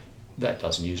 which that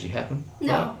doesn't usually happen.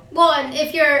 No. Right? Well, and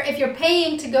if you're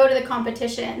paying to go to the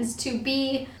competitions to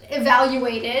be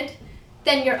evaluated,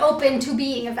 then you're open to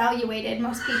being evaluated.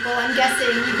 Most people, I'm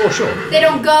guessing, For sure. they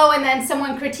don't go and then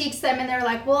someone critiques them and they're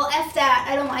like, well, F that,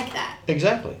 I don't like that.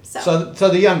 Exactly. So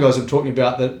the young guys I'm talking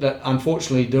about that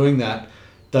unfortunately doing that,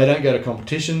 they don't go to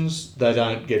competitions, they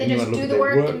don't get anyone to look at their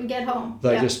work. They just do the work and get home.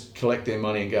 They just collect their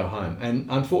money and go home. And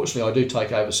unfortunately, I do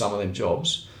take over some of them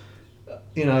jobs,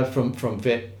 you know, from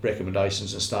vet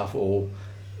recommendations and stuff, or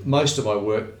most of my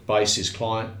work base is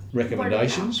client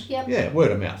recommendations. Word of mouth. Yep. Yeah,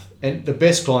 word of mouth. And the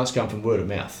best clients come from word of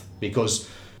mouth, because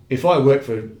if I work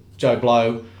for Joe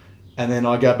Blow and then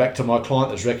I go back to my client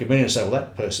that's recommending and say, well,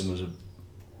 that person was an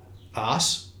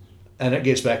arse, and it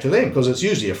gets back to them because it's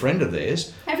usually a friend of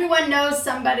theirs. Everyone knows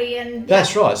somebody, and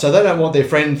That's right. So they don't want their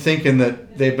friend thinking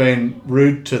that they've been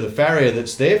rude to the farrier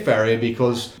that's their farrier,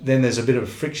 because then there's a bit of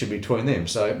friction between them.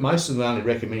 So most of them only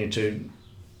recommend you to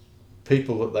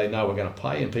people that they know are going to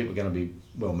pay and people are going to be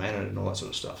well mannered and all that sort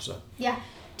of stuff. So yeah.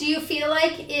 Do you feel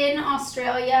like in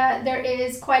Australia there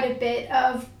is quite a bit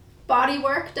of body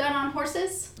work done on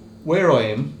horses? Where I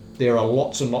am, there are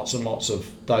lots and lots and lots of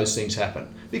those things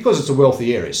happen because it's a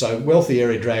wealthy area. So wealthy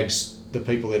area drags the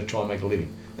people there to try and make a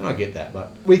living, and I get that.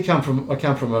 But I come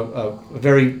from a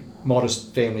very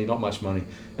modest family, not much money,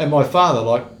 and my father,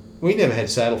 like, we never had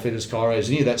saddle fitters, chiros,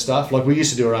 any of that stuff. Like, we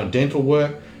used to do our own dental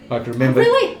work. I can remember.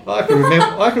 Really? I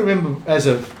can remember as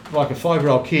a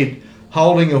 5-year-old kid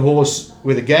holding a horse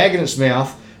with a gag in its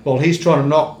mouth while he's trying to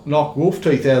knock wolf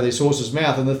teeth out of this horse's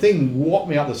mouth, and the thing whopped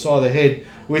me up the side of the head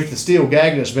with the steel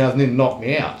gag in its mouth and then knocked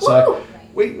me out. Woo! So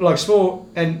we like small,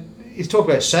 and you talk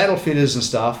about saddle fitters and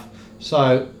stuff.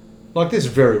 So like, this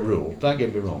is very rural. Don't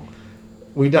get me wrong.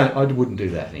 I wouldn't do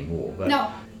that anymore. But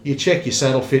No. you check your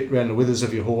saddle fit around the withers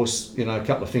of your horse. You know, a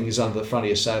couple of fingers under the front of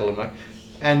your saddle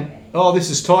and oh, this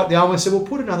is tight. The owner said, well,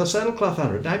 put another saddle cloth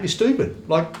under it. Don't be stupid.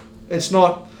 Like, it's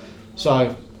not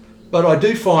so. But I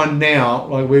do find now,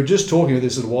 like we were just talking about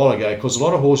this a little while ago, because a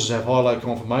lot of horses have high-low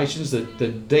conformations. The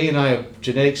DNA of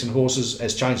genetics in horses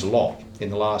has changed a lot in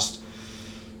the last,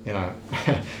 you know,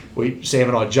 Sam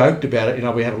and I joked about it. You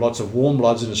know, we have lots of warm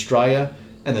bloods in Australia,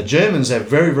 and the Germans have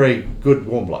very, very good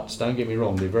warm bloods. Don't get me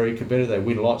wrong; they're very competitive. They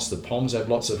win lots. The Poms have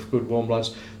lots of good warm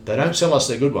bloods. They don't sell us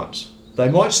their good ones. They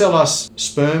might sell us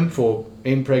sperm for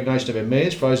impregnation of our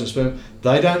mares, frozen sperm.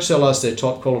 They don't sell us their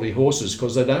top quality horses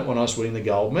because they don't want us winning the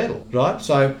gold medal, right?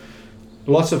 So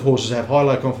lots of horses have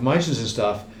high-low conformations and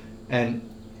stuff, and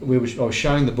I was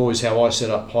showing the boys how I set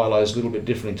up high-lows a little bit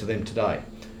differently to them today.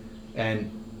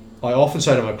 And I often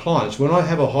say to my clients, when I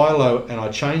have a high-low and I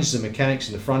change the mechanics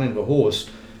in the front end of a horse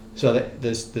so that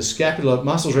the scapular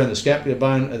muscles around the scapular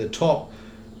bone at the top,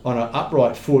 on an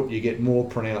upright foot you get more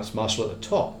pronounced muscle at the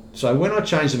top. So when I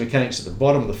change the mechanics at the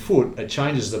bottom of the foot, it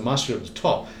changes the muscle at the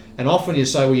top. And often you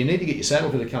say, well, you need to get your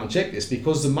saddle fitter to come and check this,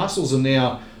 because the muscles are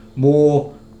now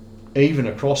more even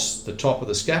across the top of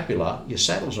the scapula. Your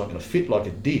saddle's not going to fit like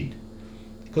it did.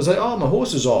 Because my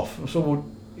horse is off. So, well,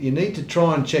 you need to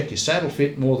try and check your saddle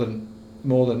fit more than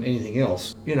anything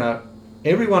else. You know,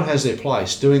 everyone has their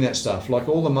place doing that stuff. Like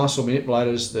all the muscle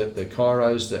manipulators, the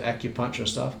chiros, the acupuncture and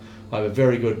stuff. I have a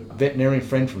very good veterinarian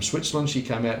friend from Switzerland. She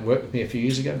came out and worked with me a few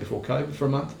years ago before COVID for a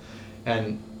month,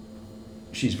 and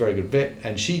she's a very good vet,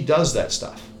 and she does that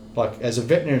stuff. Like, as a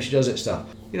veterinarian, she does that stuff.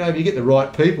 You know, if you get the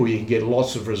right people, you can get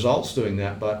lots of results doing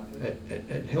that, but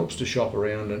it helps to shop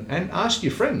around and ask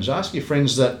your friends. Ask your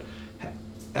friends that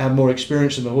have more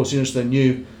experience in the horse industry than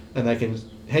you, and they can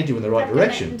head you in the right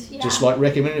direction. Yeah. Just like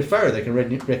recommending a farrier, they can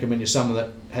recommend you someone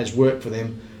that has worked for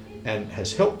them and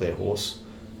has helped their horse,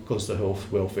 because the health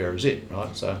welfare is it,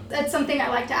 right? So that's something I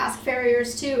like to ask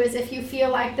farriers too, is if you feel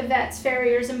like the vets,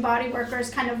 farriers, and body workers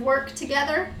kind of work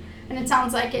together. And it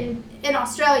sounds like in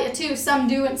Australia too, some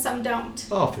do and some don't.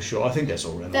 Oh, for sure. I think that's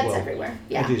all around the world. That's everywhere.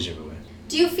 Yeah. It is everywhere.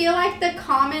 Do you feel like the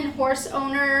common horse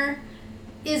owner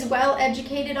is well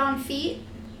educated on feet?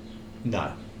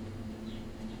 No.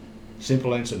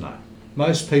 Simple answer, no.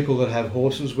 Most people that have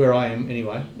horses, where I am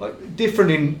anyway, like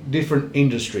different in different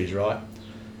industries, right?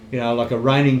 You know, like a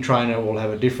reining trainer will have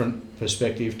a different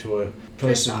perspective to a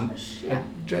person.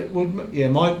 Dressage, yeah.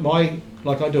 My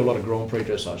like I do a lot of Grand Prix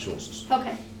dressage horses.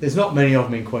 Okay. There's not many of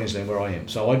them in Queensland where I am,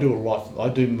 so I do a lot. I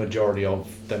do majority of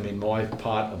them in my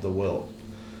part of the world,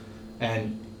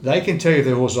 and they can tell you if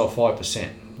their horse is off 5%.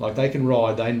 Like they can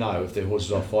ride, they know if their horse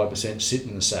is off 5%, sit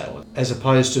in the saddle. As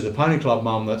opposed to the pony club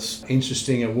mum that's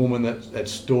interesting, a woman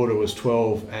that's daughter was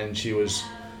 12 and she was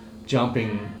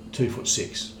jumping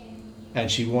 2'6", and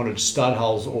she wanted stud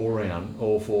holes all around,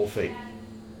 all 4 feet.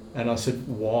 And I said,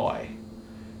 why?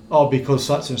 Oh, because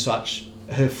such and such,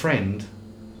 her friend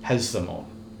has them on.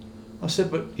 I said,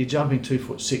 but you're jumping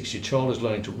 2'6", your child is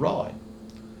learning to ride.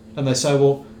 And they say,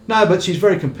 well, no, but she's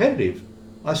very competitive.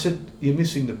 I said, you're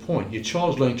missing the point. Your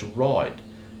child's learning to ride.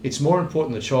 It's more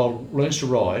important the child learns to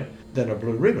ride than a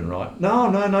blue ribbon, right?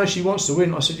 No, she wants to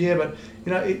win. I said, yeah, but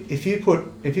you know, if you put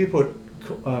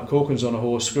corkins on a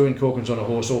horse, screw-in corkins on a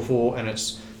horse, all 4, and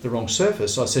it's the wrong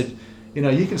surface, I said, you know,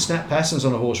 you can snap pastons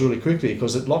on a horse really quickly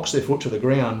because it locks their foot to the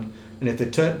ground, and if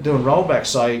they're doing rollback,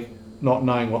 say, not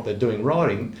knowing what they're doing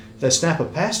riding, they snap a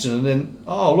paston and then,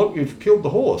 oh, look, you've killed the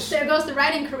horse. There goes the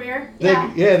riding career.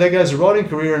 There goes the riding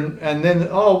career, and then,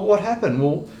 oh, what happened?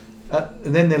 Well,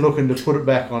 and then they're looking to put it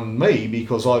back on me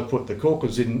because I put the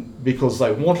corkers in because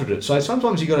they wanted it. So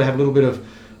sometimes you've got to have a little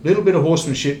bit of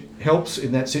horsemanship helps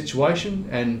in that situation.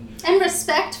 And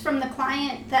respect from the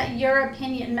client that your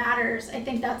opinion matters. I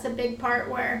think that's a big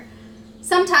part where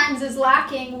sometimes is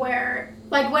lacking, where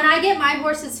like when I get my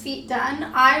horse's feet done,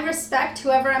 I respect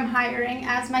whoever I'm hiring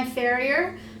as my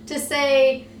farrier to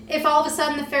say, if all of a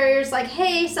sudden the farrier's like,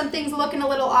 hey, something's looking a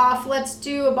little off, let's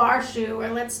do a bar shoe or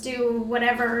let's do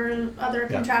whatever other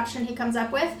contraption he comes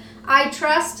up with. I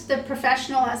trust the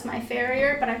professional as my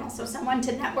farrier, but I'm also someone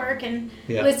to network and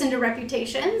listen to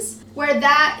reputations. Where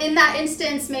that, in that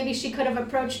instance, maybe she could have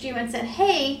approached you and said,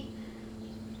 hey,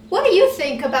 what do you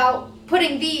think about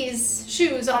putting these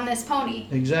shoes on this pony?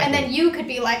 Exactly. And then you could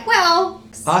be like, well...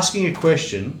 Asking a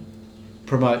question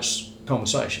promotes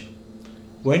conversation.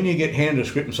 When you get handed a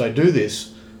script and say, do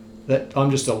this, that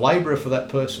I'm just a labourer for that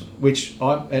person, which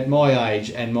I'm, at my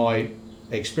age and my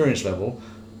experience level,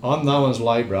 I'm no one's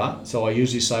labourer, so I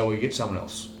usually say, well, you get someone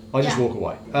else. I just walk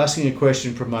away. Asking a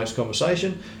question promotes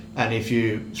conversation, and if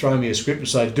you throw me a script and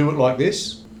say, do it like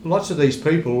this, lots of these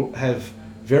people have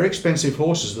very expensive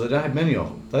horses, but they don't have many of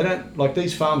them. They don't, like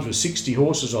these farms with 60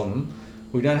 horses on them,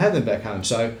 we don't have them back home.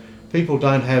 So people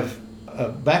don't have a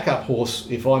backup horse.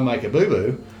 If I make a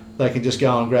boo-boo, they can just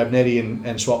go and grab Nettie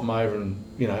and swap them over. And,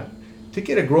 you know, to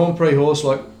get a Grand Prix horse,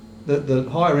 like the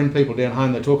higher end people down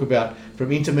home, they talk about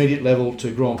from intermediate level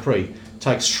to Grand Prix,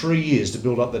 takes 3 years to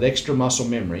build up that extra muscle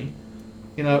memory.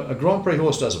 You know, a Grand Prix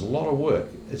horse does a lot of work.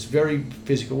 It's very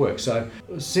physical work. So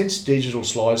since digital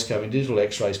slides come in, digital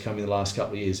x-rays come in the last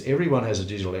couple of years, everyone has a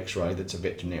digital x-ray that's a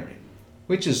veterinarian,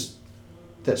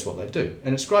 that's what they do.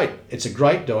 And it's great. It's a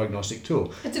great diagnostic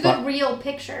tool. It's a good real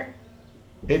picture.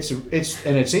 It's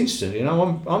instant. You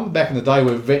know, I'm back in the day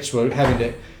where vets were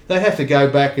they'd have to go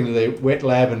back into their wet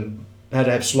lab and had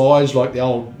to have slides like the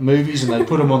old movies, and they'd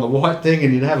put them on the white thing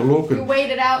and you'd have a look. And you wait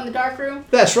it out in the dark room?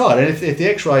 That's right. And if the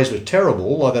x-rays were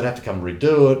terrible, like they'd have to come and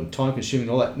redo it and time consuming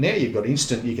and all that. Now you've got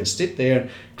instant, you can sit there and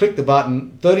click the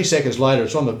button, 30 seconds later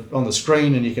it's on the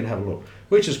screen and you can have a look,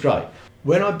 which is great.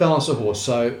 When I balance a horse,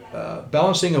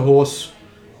 balancing a horse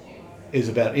is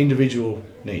about individual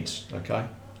needs, okay?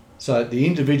 So the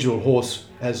individual horse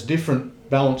has different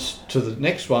balance to the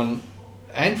next one,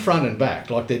 and front and back,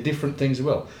 like they're different things as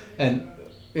well. And,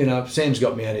 you know, Sam's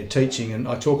got me out here teaching, and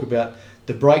I talk about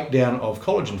the breakdown of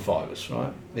collagen fibres,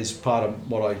 right? It's part of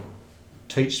what I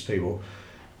teach people,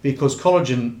 because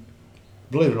collagen,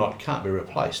 believe it or not, can't be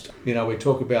replaced. You know, we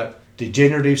talk about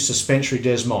degenerative suspensory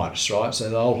desmitis, right? So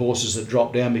the old horses that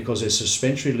drop down because their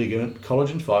suspensory ligament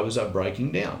collagen fibres are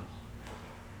breaking down,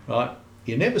 right?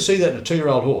 You never see that in a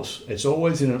 2-year-old horse. It's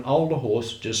always in an older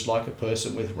horse, just like a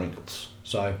person with wrinkles.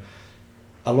 So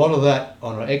a lot of that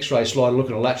on an x-ray slide,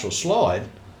 looking at a lateral slide,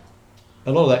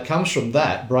 a lot of that comes from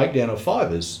that breakdown of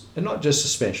fibres, and not just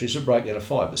suspensory, it's a breakdown of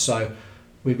fibres. So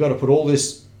we've got to put all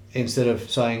this, instead of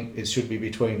saying it should be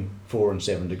between 4 and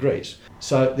 7 degrees.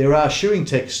 So there are shoeing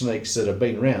techniques that have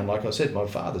been around. Like I said, my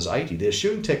father's 80. There's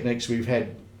shoeing techniques we've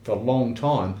had for a long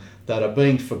time that are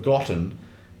being forgotten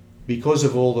because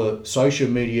of all the social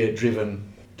media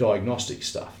driven diagnostic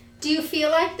stuff. Do you feel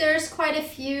like there's quite a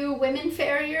few women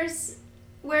farriers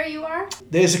where you are?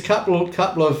 There's a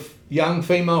couple of young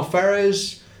female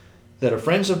farriers that are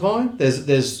friends of mine.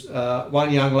 There's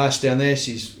one young lass down there.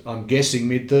 I'm guessing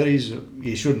mid-30s.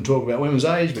 You shouldn't talk about women's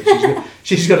age, but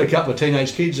she's got a couple of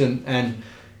teenage kids, and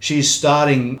she's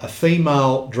starting a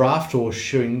female draft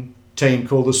horseshoeing team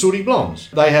called the Sooty Blondes.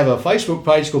 They have a Facebook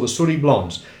page called the Sooty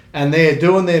Blondes, and they're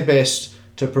doing their best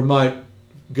to promote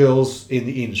girls in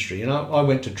the industry. You know, I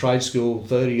went to trade school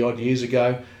 30 odd years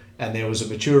ago, and there was a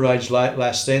mature age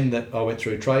lass then that I went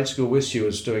through trade school with. She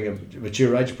was doing a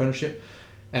mature age apprenticeship,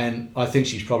 and I think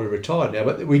she's probably retired now.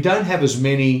 But we don't have as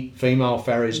many female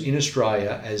farriers in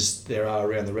Australia as there are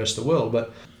around the rest of the world.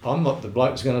 But I'm not the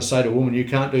bloke that's going to say to a woman, you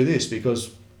can't do this,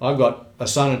 because I've got a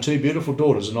son and two beautiful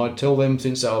daughters, and I tell them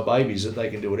since they were babies that they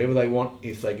can do whatever they want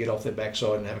if they get off their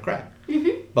backside and have a crack.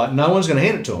 Mm-hmm. But no one's going to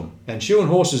hand it to them. And shoeing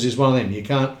horses is one of them. You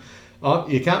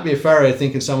can't be a farrier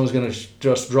thinking someone's going to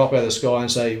just drop out of the sky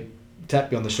and say,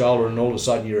 tap you on the shoulder, and all of a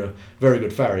sudden you're a very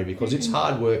good farrier, because it's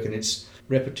hard work and it's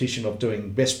repetition of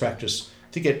doing best practice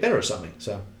to get better at something.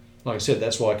 So, like I said,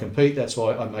 that's why I compete. That's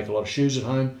why I make a lot of shoes at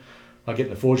home. I get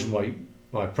in the forge with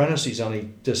my apprentice. He's only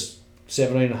just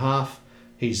 17 and a half.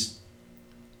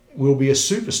 Will be a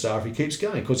superstar if he keeps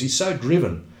going, because he's so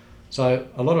driven. So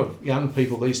a lot of young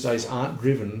people these days aren't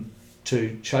driven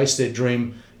to chase their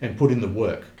dream and put in the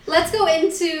work. Let's go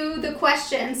into the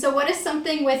question. So what is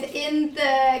something within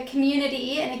the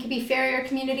community, and it could be farrier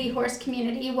community, horse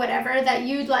community, whatever, that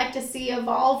you'd like to see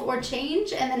evolve or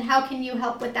change, and then how can you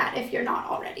help with that if you're not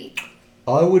already?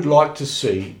 I would like to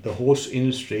see the horse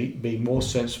industry be more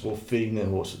sensible feeding their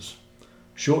horses.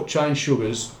 Short chain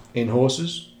sugars in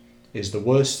horses is the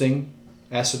worst thing.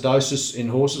 Acidosis in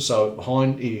horses, so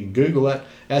you can Google that.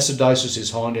 Acidosis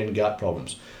is hind end gut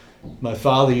problems. My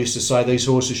father used to say these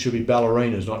horses should be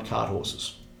ballerinas, not cart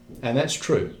horses. And that's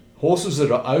true. Horses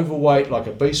that are overweight, like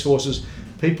obese horses,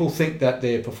 people think that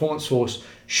their performance horse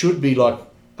should be like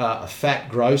a fat,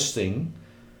 gross thing.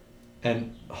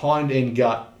 And hind end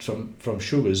gut from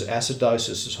sugars,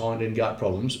 acidosis is hind end gut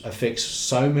problems, affects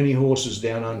so many horses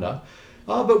down under.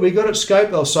 Oh, but we got it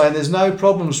scoped, they'll say, and there's no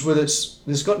problems with it.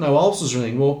 There's got no ulcers or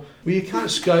anything. Well, you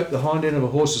can't scope the hind end of a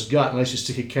horse's gut unless you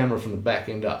stick a camera from the back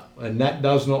end up, and that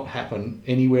does not happen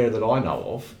anywhere that I know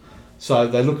of. So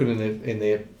they look at it in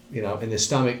their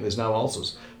stomach. There's no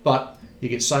ulcers, but you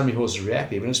get so many horses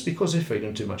reactive, and it's because they're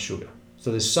feeding too much sugar.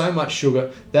 So there's so much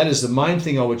sugar. That is the main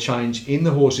thing I would change in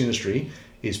the horse industry,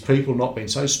 is people not being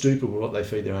so stupid with what they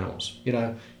feed their animals. You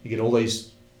know, you get all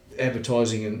these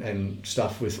advertising and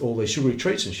stuff with all these sugary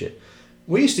treats and shit.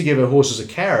 We used to give our horses a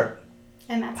carrot,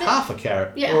 and that's half a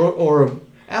carrot, yeah. or an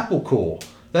apple core.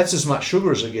 That's as much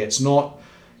sugar as it gets. Not,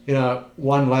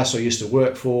 one lass I used to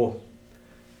work for,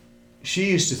 she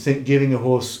used to think giving a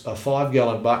horse a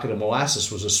 5-gallon bucket of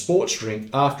molasses was a sports drink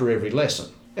after every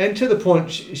lesson. And to the point,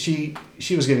 she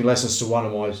was giving lessons to one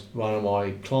of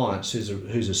my clients who's a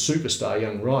superstar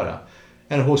young rider,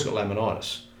 and a horse got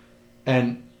laminitis,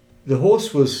 and the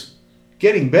horse was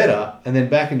getting better and then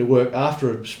back into work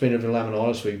after a spin of a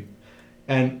laminitis week.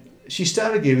 And she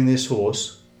started giving this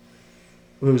horse,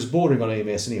 who was bordering on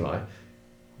EMS anyway,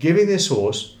 giving this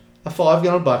horse a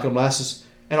 5-gallon bucket of molasses.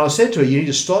 And I said to her, you need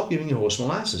to stop giving your horse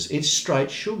molasses. It's straight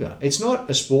sugar. It's not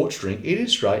a sports drink. It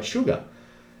is straight sugar.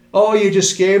 Oh, you're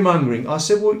just scaremongering. I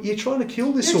said, well, you're trying to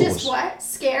kill this horse. You're just what?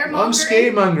 Scaremongering? I'm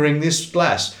scaremongering this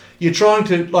lass. You're trying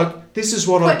to, this is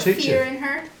what I teach you. Put fear in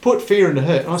her? Put fear into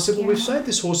her. And I said, well, we've saved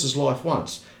this horse's life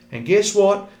once. And guess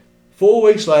what? 4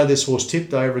 weeks later, this horse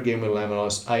tipped over again with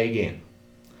laminitis again.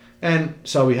 And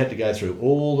so we had to go through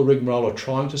all the rigmarole of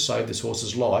trying to save this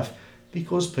horse's life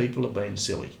because people have been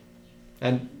silly.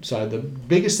 And so the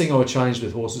biggest thing I would change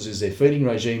with horses is their feeding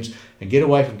regimes, and get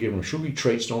away from giving them sugary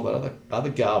treats and all that other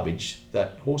garbage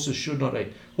that horses should not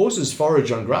eat. Horses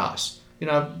forage on grass.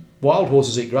 Wild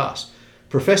horses eat grass.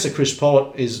 Professor Chris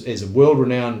Pollitt is a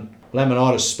world-renowned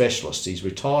laminitis specialist. He's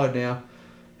retired now.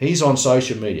 He's on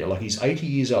social media. He's 80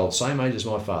 years old, same age as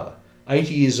my father.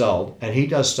 80 years old, and he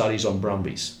does studies on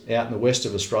brumbies out in the west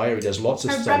of Australia. He does lots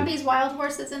of studies. Are brumbies wild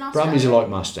horses in Australia? Brumbies are like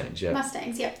Mustangs, yeah.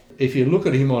 Mustangs, yep. If you look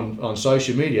at him on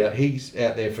social media, he's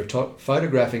out there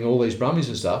photographing all these brumbies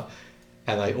and stuff,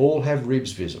 and they all have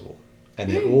ribs visible,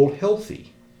 and they're all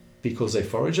healthy because they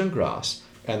forage on grass,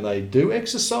 and they do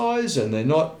exercise, and they're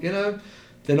not, they're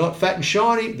not fat and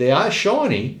shiny. They are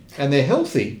shiny, and they're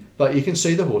healthy, but you can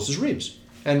see the horse's ribs.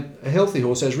 And a healthy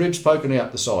horse has ribs poking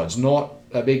out the sides, not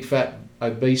a big fat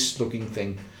obese looking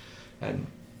thing. And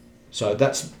so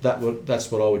that's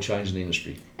what I would change in the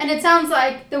industry. And it sounds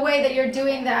like the way that you're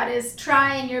doing that is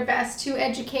trying your best to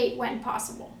educate when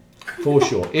possible. For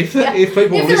sure. If If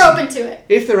they're open to it.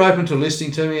 If they're open to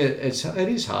listening to me, it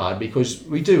is hard because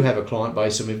we do have a client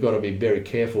base and we've got to be very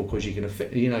careful because you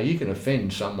can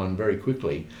offend someone very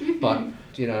quickly. Mm-hmm. But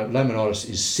laminitis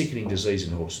is sickening disease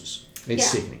in horses. It's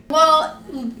sickening. Well,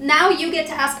 now you get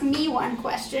to ask me one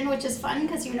question, which is fun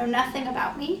because you know nothing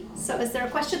about me. So is there a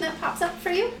question that pops up for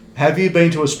you? Have you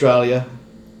been to Australia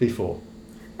before?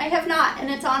 I have not, and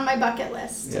it's on my bucket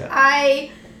list. Yeah.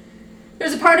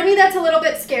 There's a part of me that's a little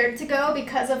bit scared to go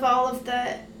because of all of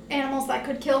the animals that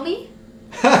could kill me.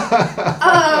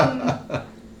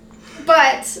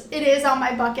 But it is on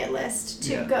my bucket list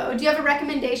to go. Do you have a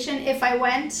recommendation if I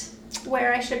went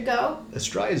where I should go?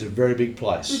 Australia's a very big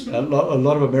place. Mm-hmm. A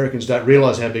lot of Americans don't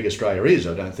realise how big Australia is,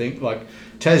 I don't think. Like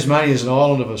Tasmania is an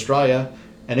island of Australia,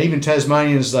 and even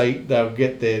Tasmanians, they call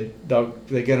it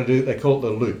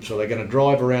the loop. So they're going to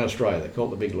drive around Australia. They call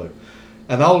it the big loop.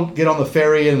 And they'll get on the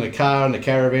ferry and the car and the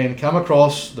caravan, come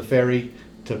across the ferry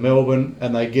to Melbourne,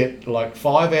 and they get like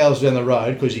 5 hours down the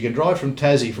road because you can drive from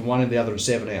Tassie from one end to the other in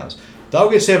 7 hours. They'll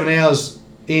get 7 hours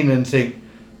in and think,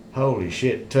 holy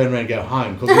shit, turn around and go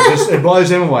home because it blows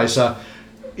them away. So,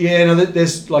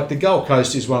 there's like the Gold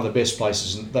Coast is one of the best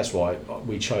places, and that's why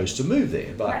we chose to move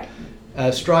there. But right.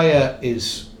 Australia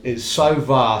is so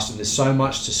vast and there's so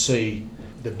much to see.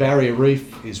 The Barrier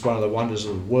Reef is one of the wonders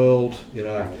of the world,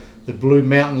 The Blue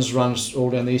Mountains runs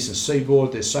all down the eastern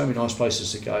seaboard. There's so many nice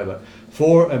places to go. But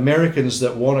for Americans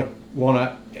that want to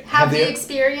have the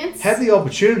experience, have the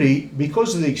opportunity,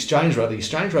 because of the exchange rate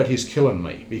here is killing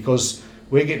me because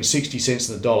we're getting 60 cents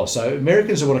in the dollar. So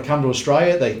Americans that want to come to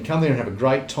Australia, they can come there and have a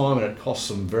great time, and it costs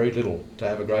them very little to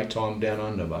have a great time down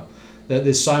under. But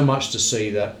there's so much to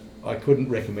see that I couldn't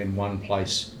recommend one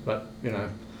place. But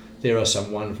there are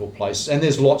some wonderful places, and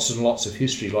there's lots and lots of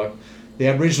history. Like the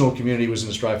Aboriginal community was in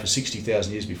Australia for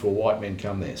 60,000 years before white men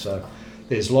come there. So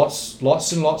there's lots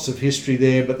and lots of history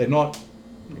there, but they're not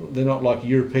like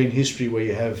European history where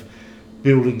you have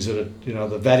buildings that are,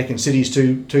 the Vatican City's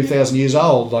 2,000 years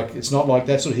old. Like it's not like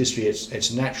that sort of history.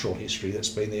 It's natural history that's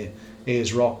been there.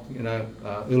 Ayers Rock,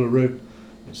 Uluru.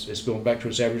 It's gone back to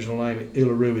its Aboriginal name.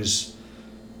 Uluru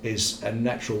is a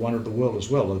natural wonder of the world as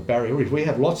well. The Barrier Reef. We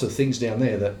have lots of things down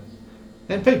there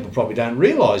and people probably don't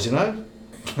realise, I'd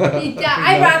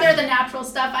rather the natural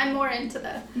stuff. I'm more into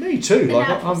the. Me too. The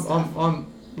like I'm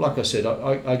like I said,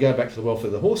 I go back to the welfare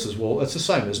of the horses. Well, it's the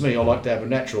same as me. I like to have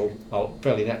a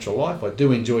fairly natural life. I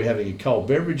do enjoy having a cold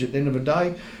beverage at the end of the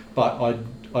day, but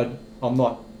I'm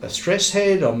not a stress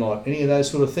head. I'm not any of those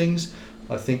sort of things.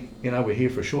 I think we're here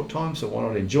for a short time, so why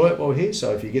not enjoy it while we're here?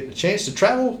 So if you get the chance to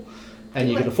travel, and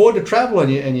you can afford to travel,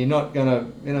 and you're not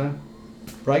going to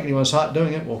break anyone's heart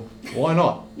doing it, well, why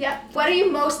not? Yeah. What are you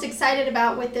most excited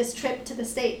about with this trip to the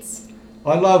States?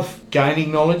 I love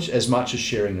gaining knowledge as much as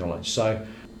sharing knowledge. So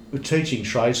teaching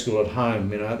trade school at home,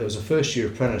 there was a first year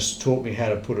apprentice taught me how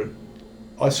to put it.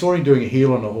 I saw him doing a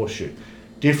heel on a horseshoe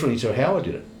differently to how I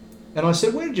did it. And I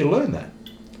said, where did you learn that?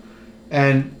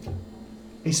 And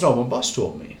he said, my boss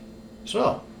taught me. I said,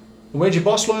 and where'd your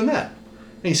boss learn that?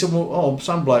 And he said,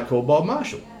 some bloke called Bob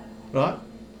Marshall, right?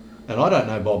 And I don't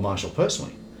know Bob Marshall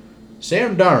personally.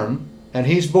 Sam Durham and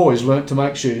his boys learnt to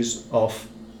make shoes off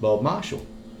Bob Marshall.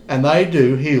 And they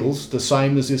do heels the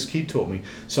same as this kid taught me.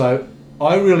 So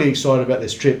I'm really excited about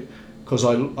this trip because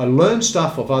I learned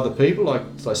stuff of other people. Like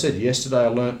I said yesterday, I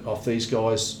learnt off these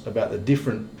guys about the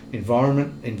different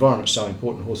environment. Environment's so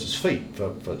important, horses' feet,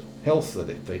 for health of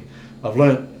their feet. I've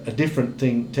learnt a different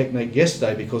technique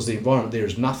yesterday because the environment there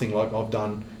is nothing like I've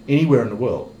done anywhere in the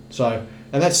world. So,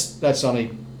 and that's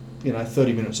only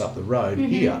 30 minutes up the road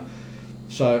here.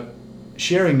 So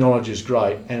sharing knowledge is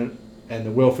great, and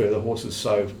the welfare of the horse is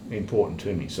so important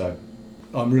to me. So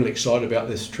I'm really excited about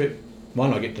this trip.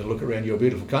 One, I get to look around your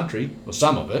beautiful country, or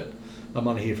some of it. I'm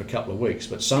only here for a couple of weeks,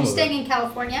 but some of it. You're staying in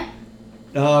California?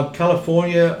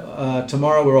 California.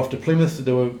 Tomorrow we're off to Plymouth to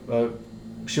do a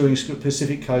shoeing school,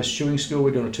 Pacific Coast shoeing school.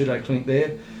 We're doing a 2-day clinic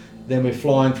there. Then we're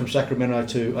flying from Sacramento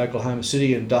to Oklahoma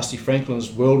City, and Dusty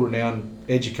Franklin's world-renowned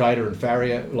educator and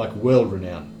farrier, like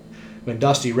world-renowned. When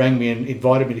Dusty rang me and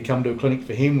invited me to come to a clinic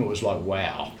for him, it was like,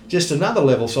 wow. Just another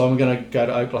level. So I'm going to go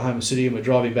to Oklahoma City and we're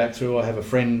driving back through. I have a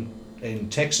friend in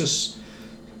Texas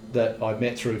that I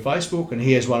met through Facebook, and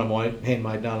he has one of my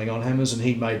handmade nailing on hammers, and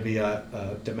he made me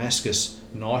a Damascus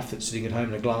knife that's sitting at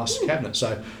home in a glass cabinet.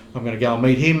 So I'm going to go and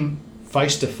meet him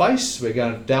face to face. We're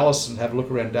going to Dallas and have a look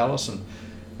around Dallas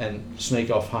and sneak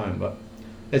off home. But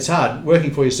it's hard.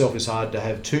 Working for yourself is hard to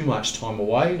have too much time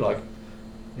away. Like,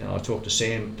 I talked to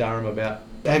Sam Durham about,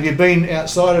 have you been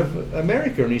outside of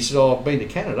America? And he said, I've been to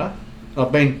Canada.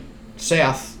 I've been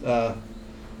South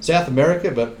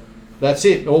America, but that's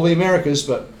it, all the Americas.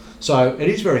 But So it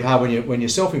is very hard when you're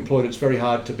self-employed. It's very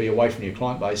hard to be away from your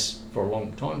client base for a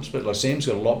long time. But like Sam's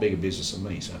got a lot bigger business than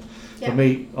me. So for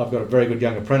me, I've got a very good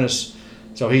young apprentice.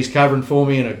 So he's covering for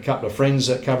me, and a couple of friends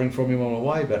that are covering for me on my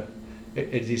way. But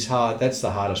it is hard. That's the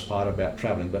hardest part about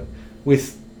travelling. But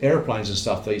with aeroplanes and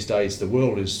stuff these days, the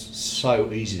world is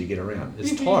so easy to get around.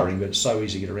 It's tiring, but it's so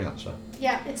easy to get around. So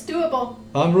yeah, it's doable.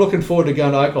 I'm looking forward to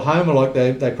going to Oklahoma. Like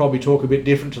they probably talk a bit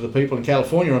different to the people in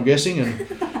California, I'm guessing, and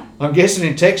I'm guessing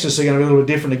in Texas they're going to be a little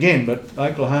bit different again. But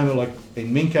Oklahoma, like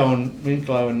in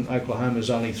Minco and Oklahoma, is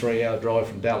only 3-hour drive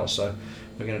from Dallas. So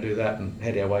we're going to do that and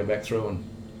head our way back through. And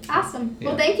awesome. Yeah.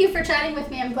 Well, thank you for chatting with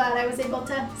me. I'm glad I was able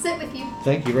to sit with you.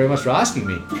 Thank you very much for asking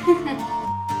me.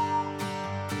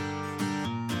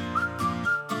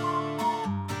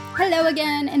 Hello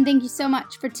again, and thank you so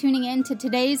much for tuning in to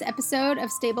today's episode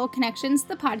of Stable Connections,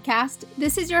 the podcast.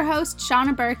 This is your host,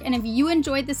 Shauna Burke, and if you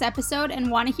enjoyed this episode and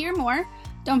want to hear more,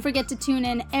 don't forget to tune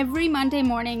in every Monday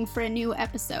morning for a new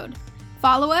episode.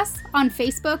 Follow us on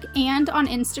Facebook and on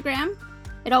Instagram.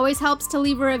 It always helps to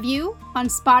leave a review on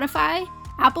Spotify,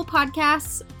 Apple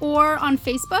Podcasts, or on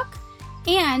Facebook.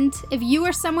 And if you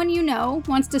or someone you know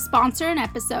wants to sponsor an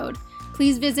episode,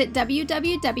 please visit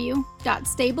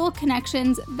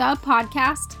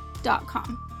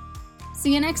www.stableconnectionsthepodcast.com.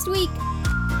 See you next week.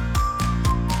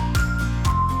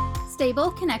 Stable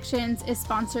Connections is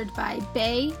sponsored by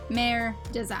Bay Mare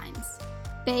Designs.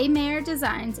 Bay Mare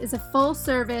Designs is a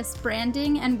full-service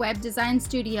branding and web design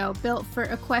studio built for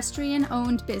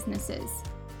equestrian-owned businesses.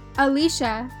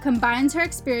 Alicia combines her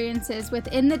experiences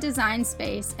within the design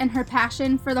space and her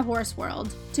passion for the horse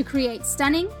world to create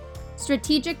stunning,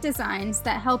 strategic designs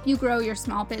that help you grow your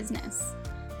small business.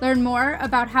 Learn more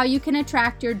about how you can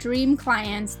attract your dream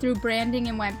clients through branding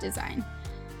and web design.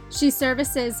 She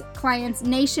services clients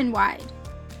nationwide.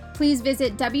 Please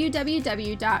visit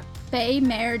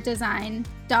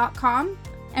www.baymaredesign.com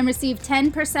and receive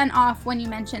 10% off when you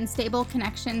mention Stable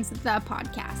Connections, the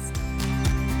podcast.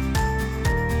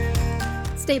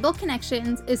 Stable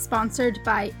Connections is sponsored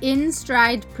by In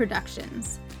Stride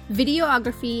Productions,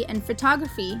 videography and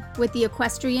photography with the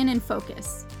equestrian in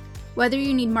focus. Whether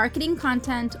you need marketing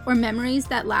content or memories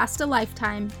that last a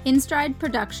lifetime, In Stride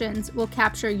Productions will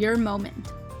capture your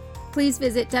moment. Please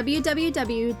visit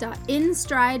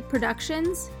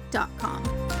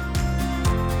www.instrideproductions.com.